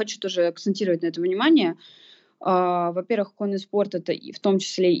 я хочу тоже акцентировать на это внимание. Во-первых, конный спорт — это в том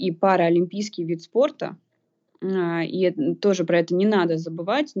числе и параолимпийский вид спорта. И тоже про это не надо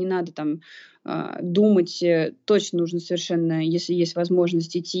забывать, не надо там думать, точно нужно совершенно, если есть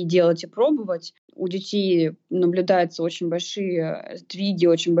возможность, идти, делать и пробовать. У детей наблюдаются очень большие сдвиги,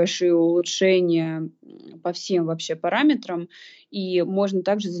 очень большие улучшения по всем вообще параметрам, и можно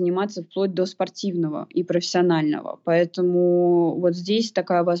также заниматься вплоть до спортивного и профессионального. Поэтому вот здесь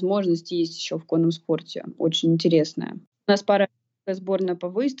такая возможность есть еще в конном спорте, очень интересная. У нас сборная по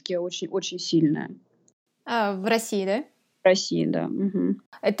выездке очень-очень сильная. В России, да? России, да. Мгм.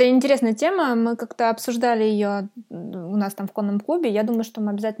 Это интересная тема. Мы как-то обсуждали ее у нас там в конном клубе. Я думаю, что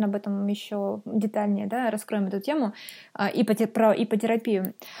мы обязательно об этом еще детальнее, да, раскроем эту тему про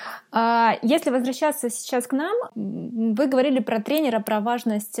ипотерапию. Если возвращаться сейчас к нам, вы говорили про тренера, про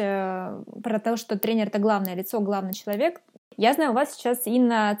важность, про то, что тренер — это главное лицо, главный человек. Я знаю, у вас сейчас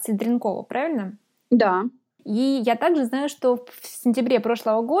Инна Цыдренкова, правильно? Да. И я также знаю, что в сентябре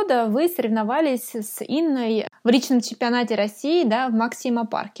прошлого года вы соревновались с Инной в личном чемпионате России, да, в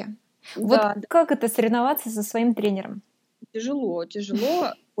Максима-парке. Вот Да, как это соревноваться со своим тренером? тяжело,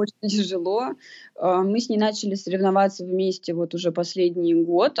 очень тяжело. Мы с ней начали соревноваться вместе вот уже последний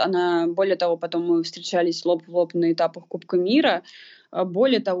год. Более того, потом мы встречались лоб в лоб на этапах Кубка мира.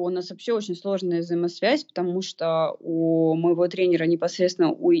 Более того, у нас вообще очень сложная взаимосвязь, потому что у моего тренера,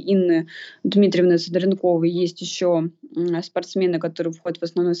 непосредственно у Инны Дмитриевны Сидоренковой, есть еще спортсмены, которые входят в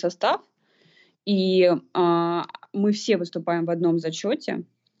основной состав. И мы все выступаем в одном зачете,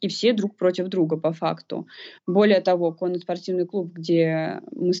 и все друг против друга по факту. Более того, конный спортивный клуб, где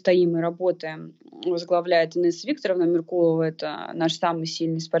мы стоим и работаем, возглавляет Инесса Викторовна Меркулова. Это наш самый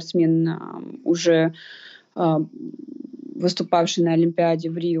сильный спортсмен, уже выступавший на Олимпиаде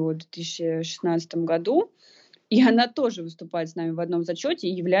в Рио в 2016 году. И она тоже выступает с нами в одном зачете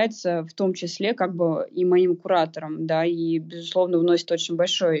и является в том числе как бы и моим куратором, да, и, безусловно, вносит очень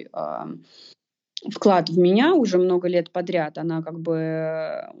большой вклад в меня уже много лет подряд. Она как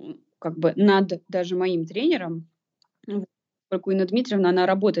бы над даже моим тренером. Поскольку Инна Дмитриевна, она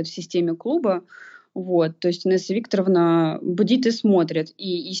работает в системе клуба. Вот, то есть Инесса Викторовна бдит и смотрит.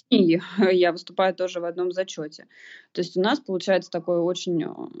 И с ней я выступаю тоже в одном зачете. То есть у нас получается такая очень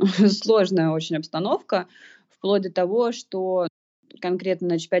сложная очень обстановка, вплоть до того, что конкретно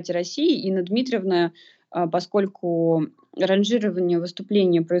на чемпионате России Инна Дмитриевна, поскольку ранжирование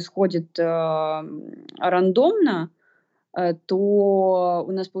выступления происходит рандомно, то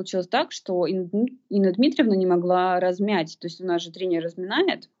у нас получилось так, что Инна Дмитриевна не могла размять. То есть у нас же тренер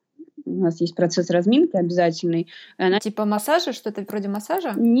разминает, у нас есть процесс разминки обязательный. Типа массажа, что-то вроде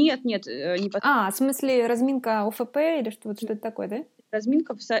массажа? Нет, не в смысле разминка ОФП или что-то такое, да?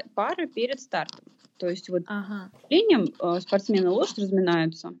 разминка пары перед стартом. То есть вот выступлением спортсмены и лошадь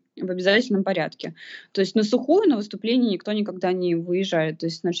разминаются в обязательном порядке. То есть на сухую на выступление никто никогда не выезжает. То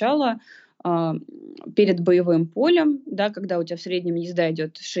есть сначала перед боевым полем, да, когда у тебя в среднем езда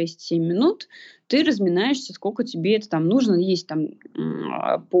идет 6-7 минут, ты разминаешься, сколько тебе это там нужно. Есть там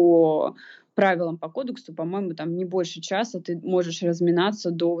по правилам, по кодексу, по-моему, там не больше часа ты можешь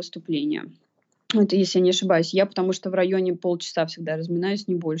разминаться до выступления. Это, если я не ошибаюсь. Я потому что в районе полчаса всегда разминаюсь,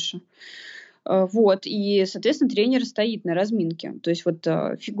 не больше. Вот, и, соответственно, тренер стоит на разминке. То есть вот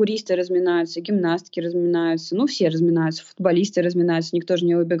фигуристы разминаются, гимнастки разминаются, ну, все разминаются, футболисты разминаются, никто же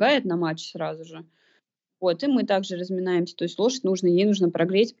не выбегает на матч сразу же. Вот, и мы также разминаемся. То есть лошадь ей нужно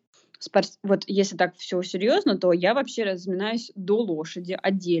прогреть. Вот если так все серьезно, то я вообще разминаюсь до лошади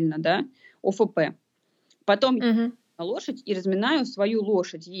отдельно, да, ОФП. Потом лошадь и разминаю свою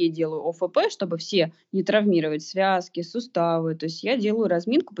лошадь. Ей делаю ОФП, чтобы все не травмировать связки, суставы. То есть я делаю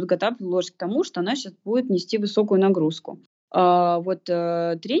разминку, подготавливаю лошадь к тому, что она сейчас будет нести высокую нагрузку.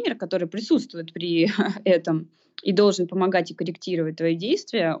 Тренер, который присутствует при этом и должен помогать и корректировать твои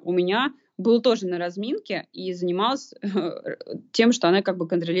действия, у меня был тоже на разминке и занималась тем, что она как бы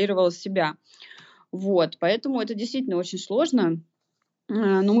контролировала себя. Вот, поэтому это действительно очень сложно.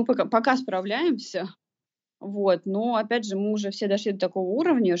 Но мы пока справляемся. Вот, но опять же, мы уже все дошли до такого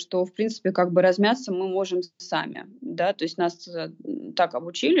уровня, что, в принципе, как бы размяться мы можем сами, да, то есть нас так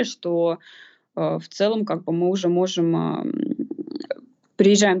обучили, что в целом как бы мы уже можем,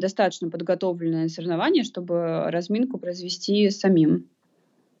 приезжаем достаточно подготовленные на соревнования, чтобы разминку произвести самим.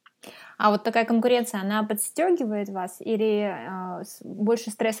 А вот такая конкуренция, она подстегивает вас или больше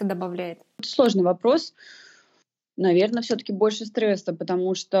стресса добавляет? Это сложный вопрос. Наверное, все-таки больше стресса,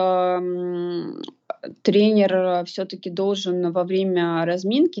 потому что тренер все-таки должен во время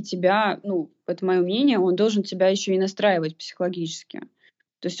разминки тебя, ну, это мое мнение, он должен тебя еще и настраивать психологически.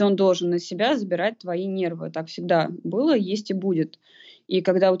 То есть он должен на себя забирать твои нервы. Так всегда было, есть и будет. И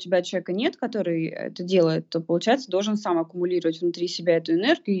когда у тебя человека нет, который это делает, то, получается, должен сам аккумулировать внутри себя эту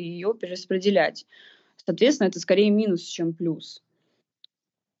энергию и ее перераспределять. Соответственно, это скорее минус, чем плюс.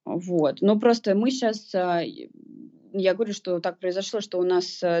 Вот. Но просто мы сейчас, я говорю, что так произошло, что у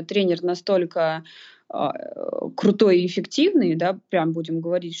нас тренер настолько крутой и эффективный, да, прям будем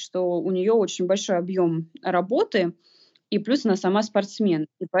говорить, что у нее очень большой объем работы, и плюс она сама спортсмен.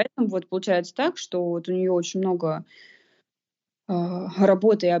 И поэтому вот получается так, что вот у нее очень много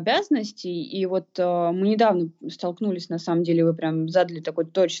работы и обязанностей. И вот мы недавно столкнулись, на самом деле, вы прям задали такой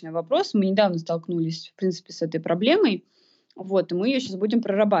точный вопрос, мы недавно столкнулись, в принципе, с этой проблемой. Вот, и мы ее сейчас будем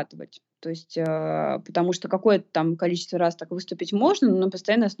прорабатывать. То есть, потому что какое-то там количество раз так выступить можно, но на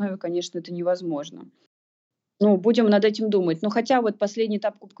постоянной основе, конечно, это невозможно. Ну, будем над этим думать. Но хотя вот последний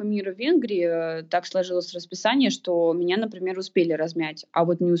этап Кубка мира в Венгрии, так сложилось расписание, что меня, например, успели размять, а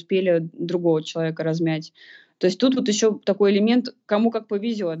вот не успели другого человека размять. То есть тут вот еще такой элемент, кому как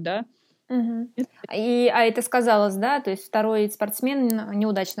повезет, да? Мгм. А это сказалось, да? То есть второй спортсмен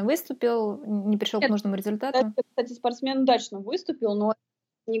неудачно выступил, не пришел к Нет, нужному результату? кстати, спортсмен удачно выступил, но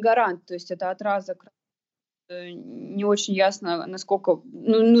не гарант. То есть это от раза к не очень ясно, насколько...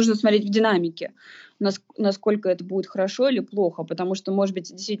 Ну, нужно смотреть в динамике, насколько это будет хорошо или плохо, потому что, может быть,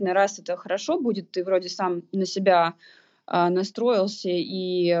 действительно, раз это хорошо будет, ты вроде сам на себя настроился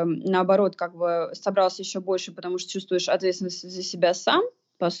и, наоборот, как бы собрался еще больше, потому что чувствуешь ответственность за себя сам,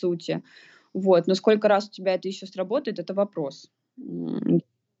 по сути. Вот. Но сколько раз у тебя это еще сработает, это вопрос.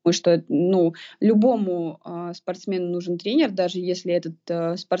 Потому что, ну, любому спортсмену нужен тренер, даже если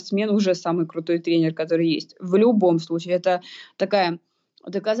этот спортсмен уже самый крутой тренер, который есть. В любом случае. Это такая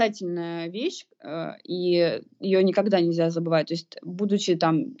доказательная вещь, и ее никогда нельзя забывать. То есть, будучи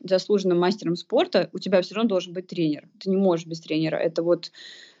там заслуженным мастером спорта, у тебя все равно должен быть тренер. Ты не можешь без тренера. Это вот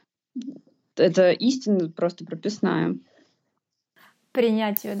это истина просто прописная.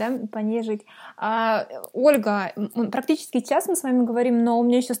 Принять ее, да, по ней жить. Ольга, практически час мы с вами говорим, но у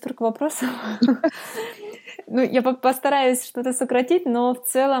меня еще столько вопросов. Ну, я постараюсь что-то сократить, но в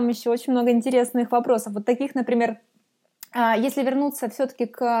целом еще очень много интересных вопросов. Вот таких, например, если вернуться все-таки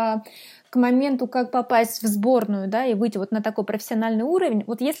к моменту, как попасть в сборную, да, и выйти вот на такой профессиональный уровень,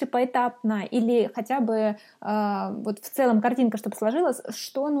 вот если поэтапно или хотя бы вот в целом картинка, чтобы сложилась,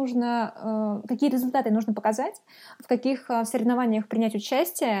 что нужно, какие результаты нужно показать, в каких соревнованиях принять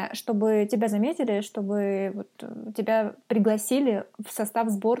участие, чтобы тебя заметили, чтобы вот, тебя пригласили в состав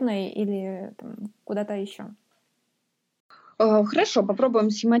сборной или там, куда-то еще? Хорошо,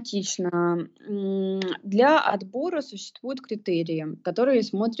 попробуем схематично. Для отбора существуют критерии, которые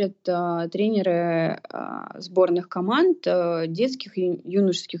смотрят тренеры сборных команд, детских,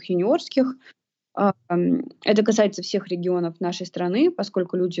 юношеских, юниорских. Это касается всех регионов нашей страны,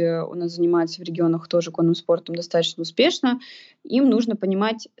 поскольку люди у нас занимаются в регионах тоже конным спортом достаточно успешно. Им нужно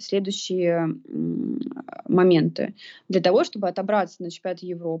понимать следующие моменты. Для того, чтобы отобраться на чемпионат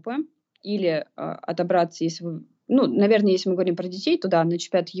Европы или отобраться, если вы ну, наверное, если мы говорим про детей, то да, на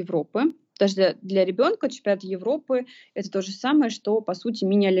чемпионат Европы. Даже для ребенка чемпионат Европы это то же самое, что, по сути,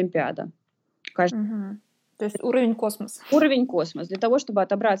 мини-олимпиада. Угу. То есть уровень космос. Уровень космос. Для того, чтобы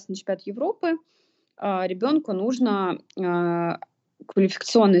отобраться на чемпионат Европы, ребенку нужно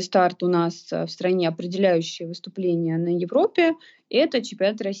квалификационный старт у нас в стране, определяющее выступление на Европе, это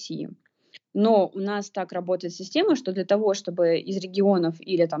чемпионат России. Но у нас так работает система, что для того, чтобы из регионов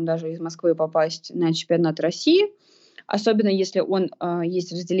или там даже из Москвы попасть на чемпионат России, особенно если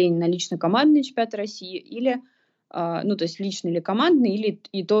есть разделение на лично-командный чемпионат России или, ну, то есть личный или командный, или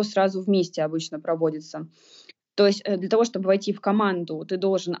и то сразу вместе обычно проводится. То есть для того, чтобы войти в команду, ты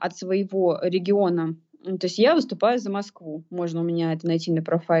должен от своего региона, то есть я выступаю за Москву, можно у меня это найти на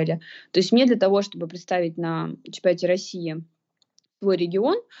профайле. То есть мне для того, чтобы представить на чемпионате России свой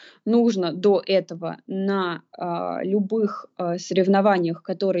регион, нужно до этого на любых соревнованиях,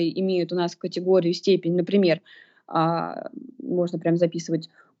 которые имеют у нас категорию степень, например, можно прям записывать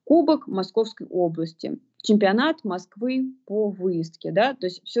Кубок Московской области, чемпионат Москвы по выездке, да, то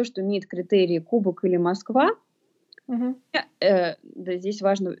есть все, что имеет критерии Кубок или Москва, да, здесь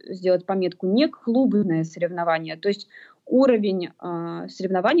важно сделать пометку не клубное соревнование, то есть уровень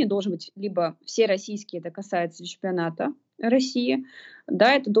соревнования должен быть либо всероссийский, это касается чемпионата России,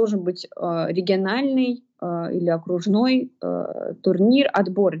 да, это должен быть региональный или окружной турнир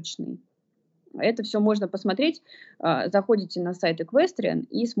отборочный. Это все можно посмотреть. Заходите на сайт Equestrian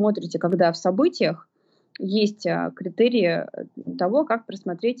и смотрите, когда в событиях есть критерии того, как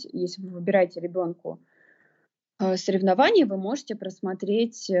просмотреть, если вы выбираете ребенку соревнования, вы можете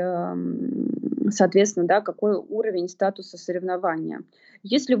просмотреть, соответственно, да, какой уровень статуса соревнования.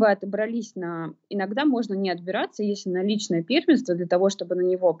 Если вы отобрались на... Иногда можно не отбираться, если на личное первенство, для того, чтобы на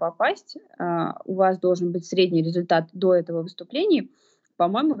него попасть, у вас должен быть средний результат до этого выступления,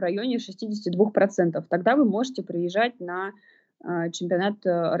 по-моему, в районе 62%. Тогда вы можете приезжать на чемпионат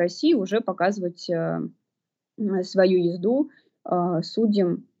России, уже показывать свою езду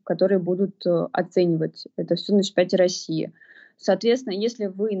судьям, которые будут оценивать это все на чемпионате России. Соответственно, если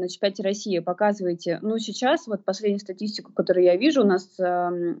вы на чемпионате России показываете, ну сейчас вот последнюю статистику, которую я вижу, у нас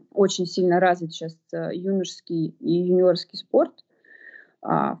очень сильно развит сейчас юношеский и юниорский спорт.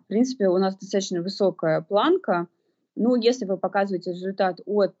 В принципе, у нас достаточно высокая планка. Ну, если вы показываете результат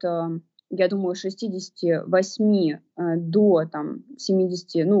от я думаю, 68 до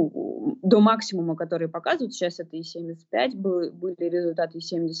 70, до максимума, который показывают, сейчас это и 75, были результаты и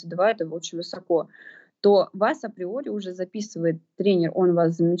 72, это очень высоко, то вас априори уже записывает тренер, он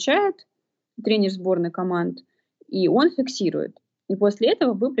вас замечает, тренер сборной команд, и он фиксирует. И после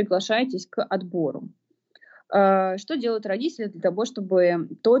этого вы приглашаетесь к отбору. Что делают родители для того, чтобы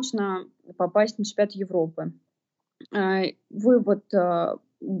точно попасть на чемпионат Европы? Вы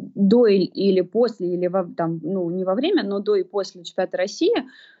до или после, или не во время, но до и после чемпионата России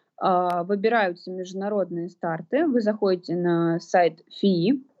выбираются международные старты. Вы заходите на сайт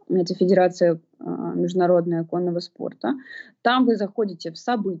ФИИ, это Федерация международная конного спорта. Там вы заходите в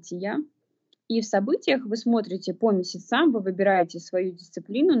события, и в событиях вы смотрите по месяцам, вы выбираете свою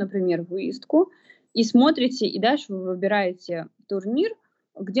дисциплину, например, выездку, и смотрите, и дальше вы выбираете турнир,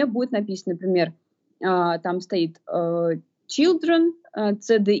 где будет написано, например, там стоит Children,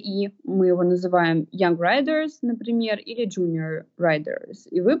 CDI, мы его называем Young Riders, например, или Junior Riders.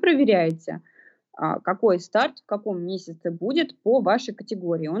 И вы проверяете, какой старт в каком месяце будет по вашей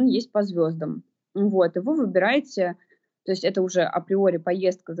категории. Он есть по звездам. Вот, и вы выбираете, то есть это уже априори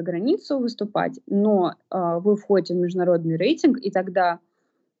поездка за границу выступать, но вы входите в международный рейтинг, и тогда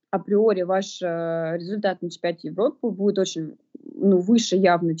априори ваш результат на чемпионате Европы будет очень выше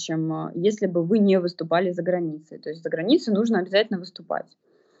явно, чем если бы вы не выступали за границей. То есть за границей нужно обязательно выступать.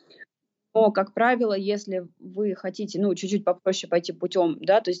 Но, как правило, если вы хотите, чуть-чуть попроще пойти путем,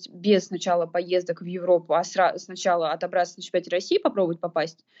 да, то есть без сначала поездок в Европу, а сначала отобраться на чемпионате России, попробовать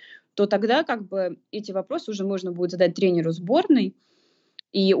попасть, то тогда эти вопросы уже можно будет задать тренеру сборной,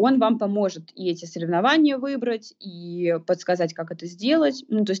 и он вам поможет и эти соревнования выбрать, и подсказать, как это сделать.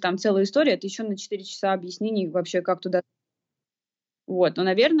 То есть там целая история, это еще на 4 часа объяснений вообще, как туда. Вот, но,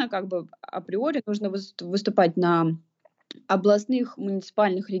 наверное, априори нужно выступать на областных,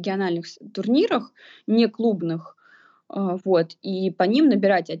 муниципальных, региональных турнирах, не клубных, и по ним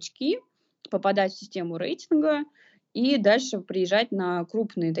набирать очки, попадать в систему рейтинга и дальше приезжать на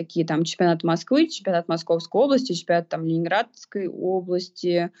крупные такие чемпионат Москвы, чемпионат Московской области, чемпионат Ленинградской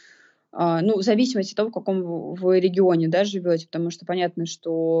области, в зависимости от того, в каком вы регионе, да, живете, потому что понятно,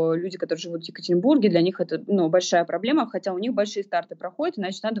 что люди, которые живут в Екатеринбурге, для них это большая проблема, хотя у них большие старты проходят,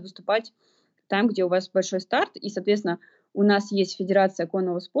 значит, надо выступать там, где у вас большой старт, и, соответственно, у нас есть Федерация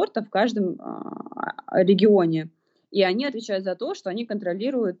конного спорта в каждом регионе, и они отвечают за то, что они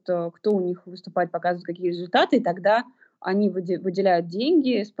контролируют, кто у них выступает, показывают какие результаты, и тогда они выделяют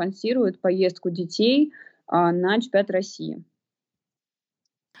деньги, спонсируют поездку детей на чемпионат России.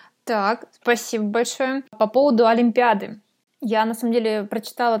 Так, спасибо большое. По поводу Олимпиады. Я, на самом деле,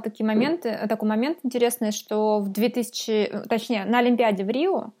 прочитала такой момент интересный, что на Олимпиаде в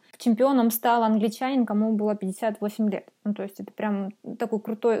Рио чемпионом стал англичанин, кому было 58 лет. То есть это прям такой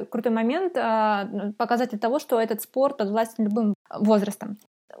крутой момент, показатель того, что этот спорт подвластен любым возрастом.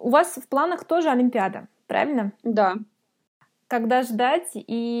 У вас в планах тоже Олимпиада, правильно? Да. Когда ждать?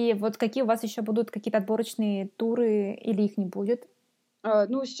 И какие у вас еще будут какие-то отборочные туры или их не будет?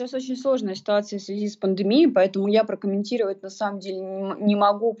 Сейчас очень сложная ситуация в связи с пандемией, поэтому я прокомментировать на самом деле не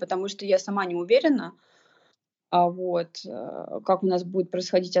могу, потому что я сама не уверена, как у нас будет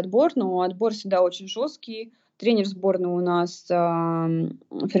происходить отбор. Но отбор всегда очень жесткий. Тренер сборной у нас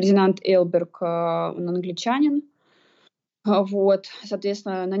Фердинанд Элберг, он англичанин.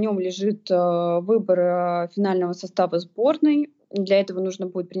 Соответственно, на нем лежит выбор финального состава сборной. Для этого нужно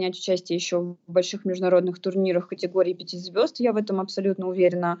будет принять участие еще в больших международных турнирах категории 5 звезд, я в этом абсолютно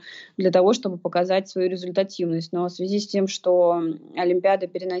уверена, для того, чтобы показать свою результативность. Но в связи с тем, что Олимпиада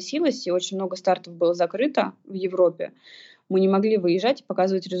переносилась и очень много стартов было закрыто в Европе, мы не могли выезжать и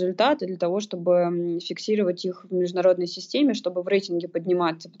показывать результаты для того, чтобы фиксировать их в международной системе, чтобы в рейтинге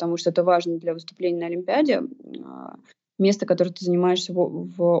подниматься, потому что это важно для выступления на Олимпиаде, место, которое ты занимаешь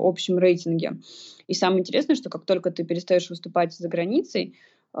в общем рейтинге. И самое интересное, что как только ты перестаешь выступать за границей,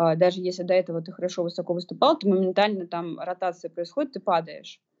 даже если до этого ты хорошо высоко выступал, то моментально там ротация происходит, ты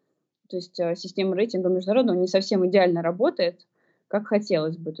падаешь. То есть система рейтинга международного не совсем идеально работает, как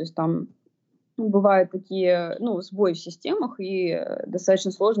хотелось бы. То есть там бывают такие сбои в системах, и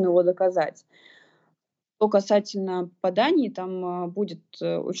достаточно сложно его доказать. Что касательно попаданий, там будет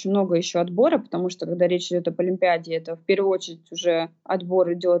очень много еще отбора, потому что когда речь идет об Олимпиаде, это в первую очередь уже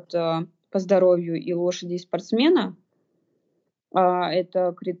отбор идет по здоровью и лошади, и спортсмена.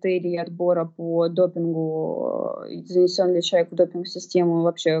 Это критерии отбора по допингу, занесен ли человек в допинг-систему,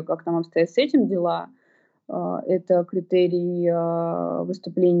 вообще как там обстоят с этим дела. Это критерии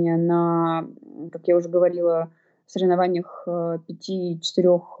выступления на, как я уже говорила, соревнованиях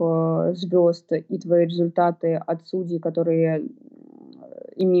 5-4 звезд и твои результаты от судей, которые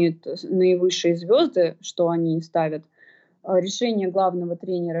имеют наивысшие звезды, что они ставят, решение главного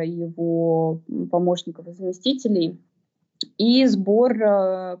тренера и его помощников и заместителей, и сбор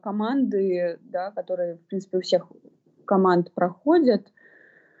команды, да, который, в принципе, у всех команд проходит.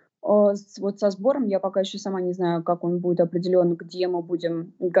 Вот со сбором я пока еще сама не знаю, как он будет определен, где мы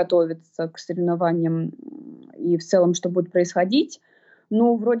будем готовиться к соревнованиям и в целом, что будет происходить.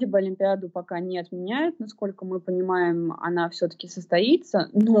 Но вроде бы Олимпиаду пока не отменяют, насколько мы понимаем, она все-таки состоится.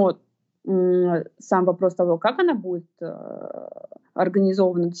 Но сам вопрос того, как она будет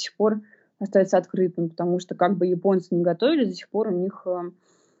организована, до сих пор остается открытым, потому что как бы японцы не готовились, до сих пор у них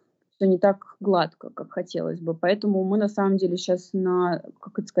все не так гладко, как хотелось бы. Поэтому мы на самом деле сейчас на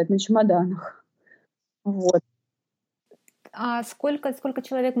чемоданах. Вот. А сколько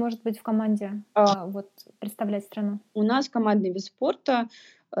человек может быть в команде, представлять страну? У нас командный вид спорта.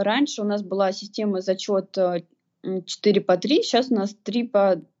 Раньше у нас была система зачет 4-3, сейчас у нас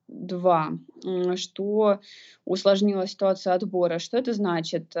 3-2, что усложнило ситуацию отбора. Что это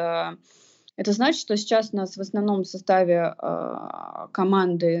значит? Это значит, что сейчас у нас в основном составе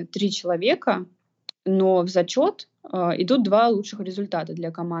команды 3 человека, но в зачет идут 2 лучших результата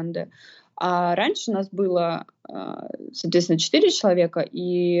для команды. А раньше у нас было, соответственно, 4 человека,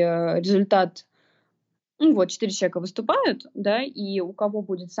 и результат, 4 человека выступают, да, и у кого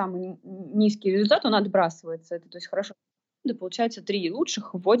будет самый низкий результат, он отбрасывается. Это, то есть хорошо, получается, 3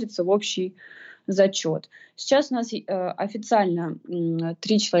 лучших вводятся в общий зачет. Сейчас у нас официально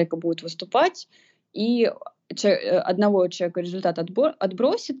 3 человека будут выступать, и одного человека результат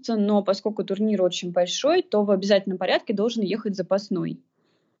отбросится, но поскольку турнир очень большой, то в обязательном порядке должен ехать запасной.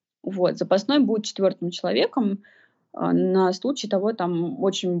 Вот, запасной будет 4-м человеком на случай того, там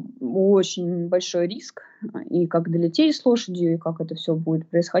очень большой риск, и как долететь с лошадью, и как это все будет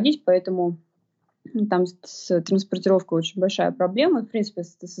происходить, поэтому там с транспортировкой очень большая проблема, в принципе,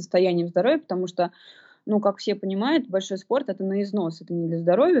 с состоянием здоровья, потому что, как все понимают, большой спорт — это на износ, это не для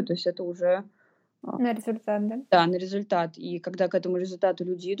здоровья, то есть это уже... На результат, да? Да, на результат. И когда к этому результату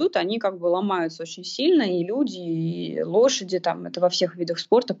люди идут, они как бы ломаются очень сильно, и люди, и лошади, там, это во всех видах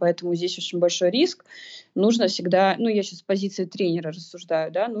спорта, поэтому здесь очень большой риск. Нужно всегда, я сейчас с позиции тренера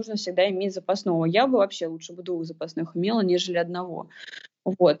рассуждаю, да, нужно всегда иметь запасного. Я бы вообще лучше бы 2 запасных имела, нежели 1.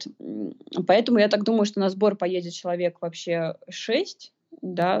 Вот. Поэтому я так думаю, что на сбор поедет человек вообще 6,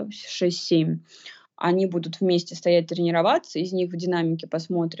 да, 6-7. Они будут вместе стоять тренироваться, из них в динамике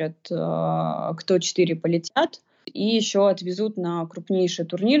посмотрят, кто 4 полетят, и еще отвезут на крупнейшие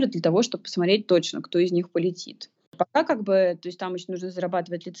турниры для того, чтобы посмотреть точно, кто из них полетит. Пока то есть там еще нужно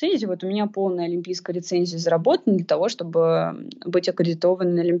зарабатывать лицензию. Вот у меня полная олимпийская лицензия заработана для того, чтобы быть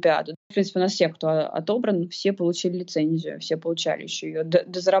аккредитованной на Олимпиаду. В принципе, у нас все, кто отобран, все получили лицензию, все получали еще ее,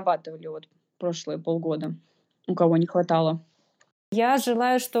 дозарабатывали прошлые полгода, у кого не хватало. Я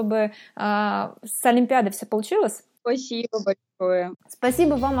желаю, чтобы с Олимпиадой все получилось. Спасибо большое.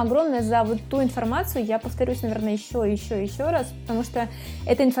 Спасибо вам огромное за ту информацию. Я повторюсь, наверное, еще раз, потому что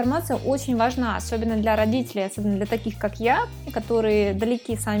эта информация очень важна, особенно для родителей, особенно для таких, как я, которые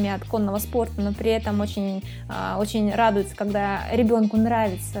далеки сами от конного спорта, но при этом очень радуются, когда ребенку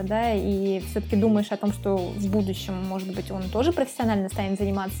нравится, да, и все-таки думаешь о том, что в будущем, может быть, он тоже профессионально станет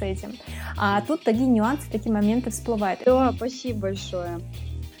заниматься этим. А тут такие нюансы, такие моменты всплывают. Да, спасибо большое.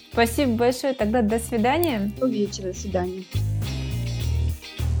 Спасибо большое. Тогда до свидания. До вечера. До свидания.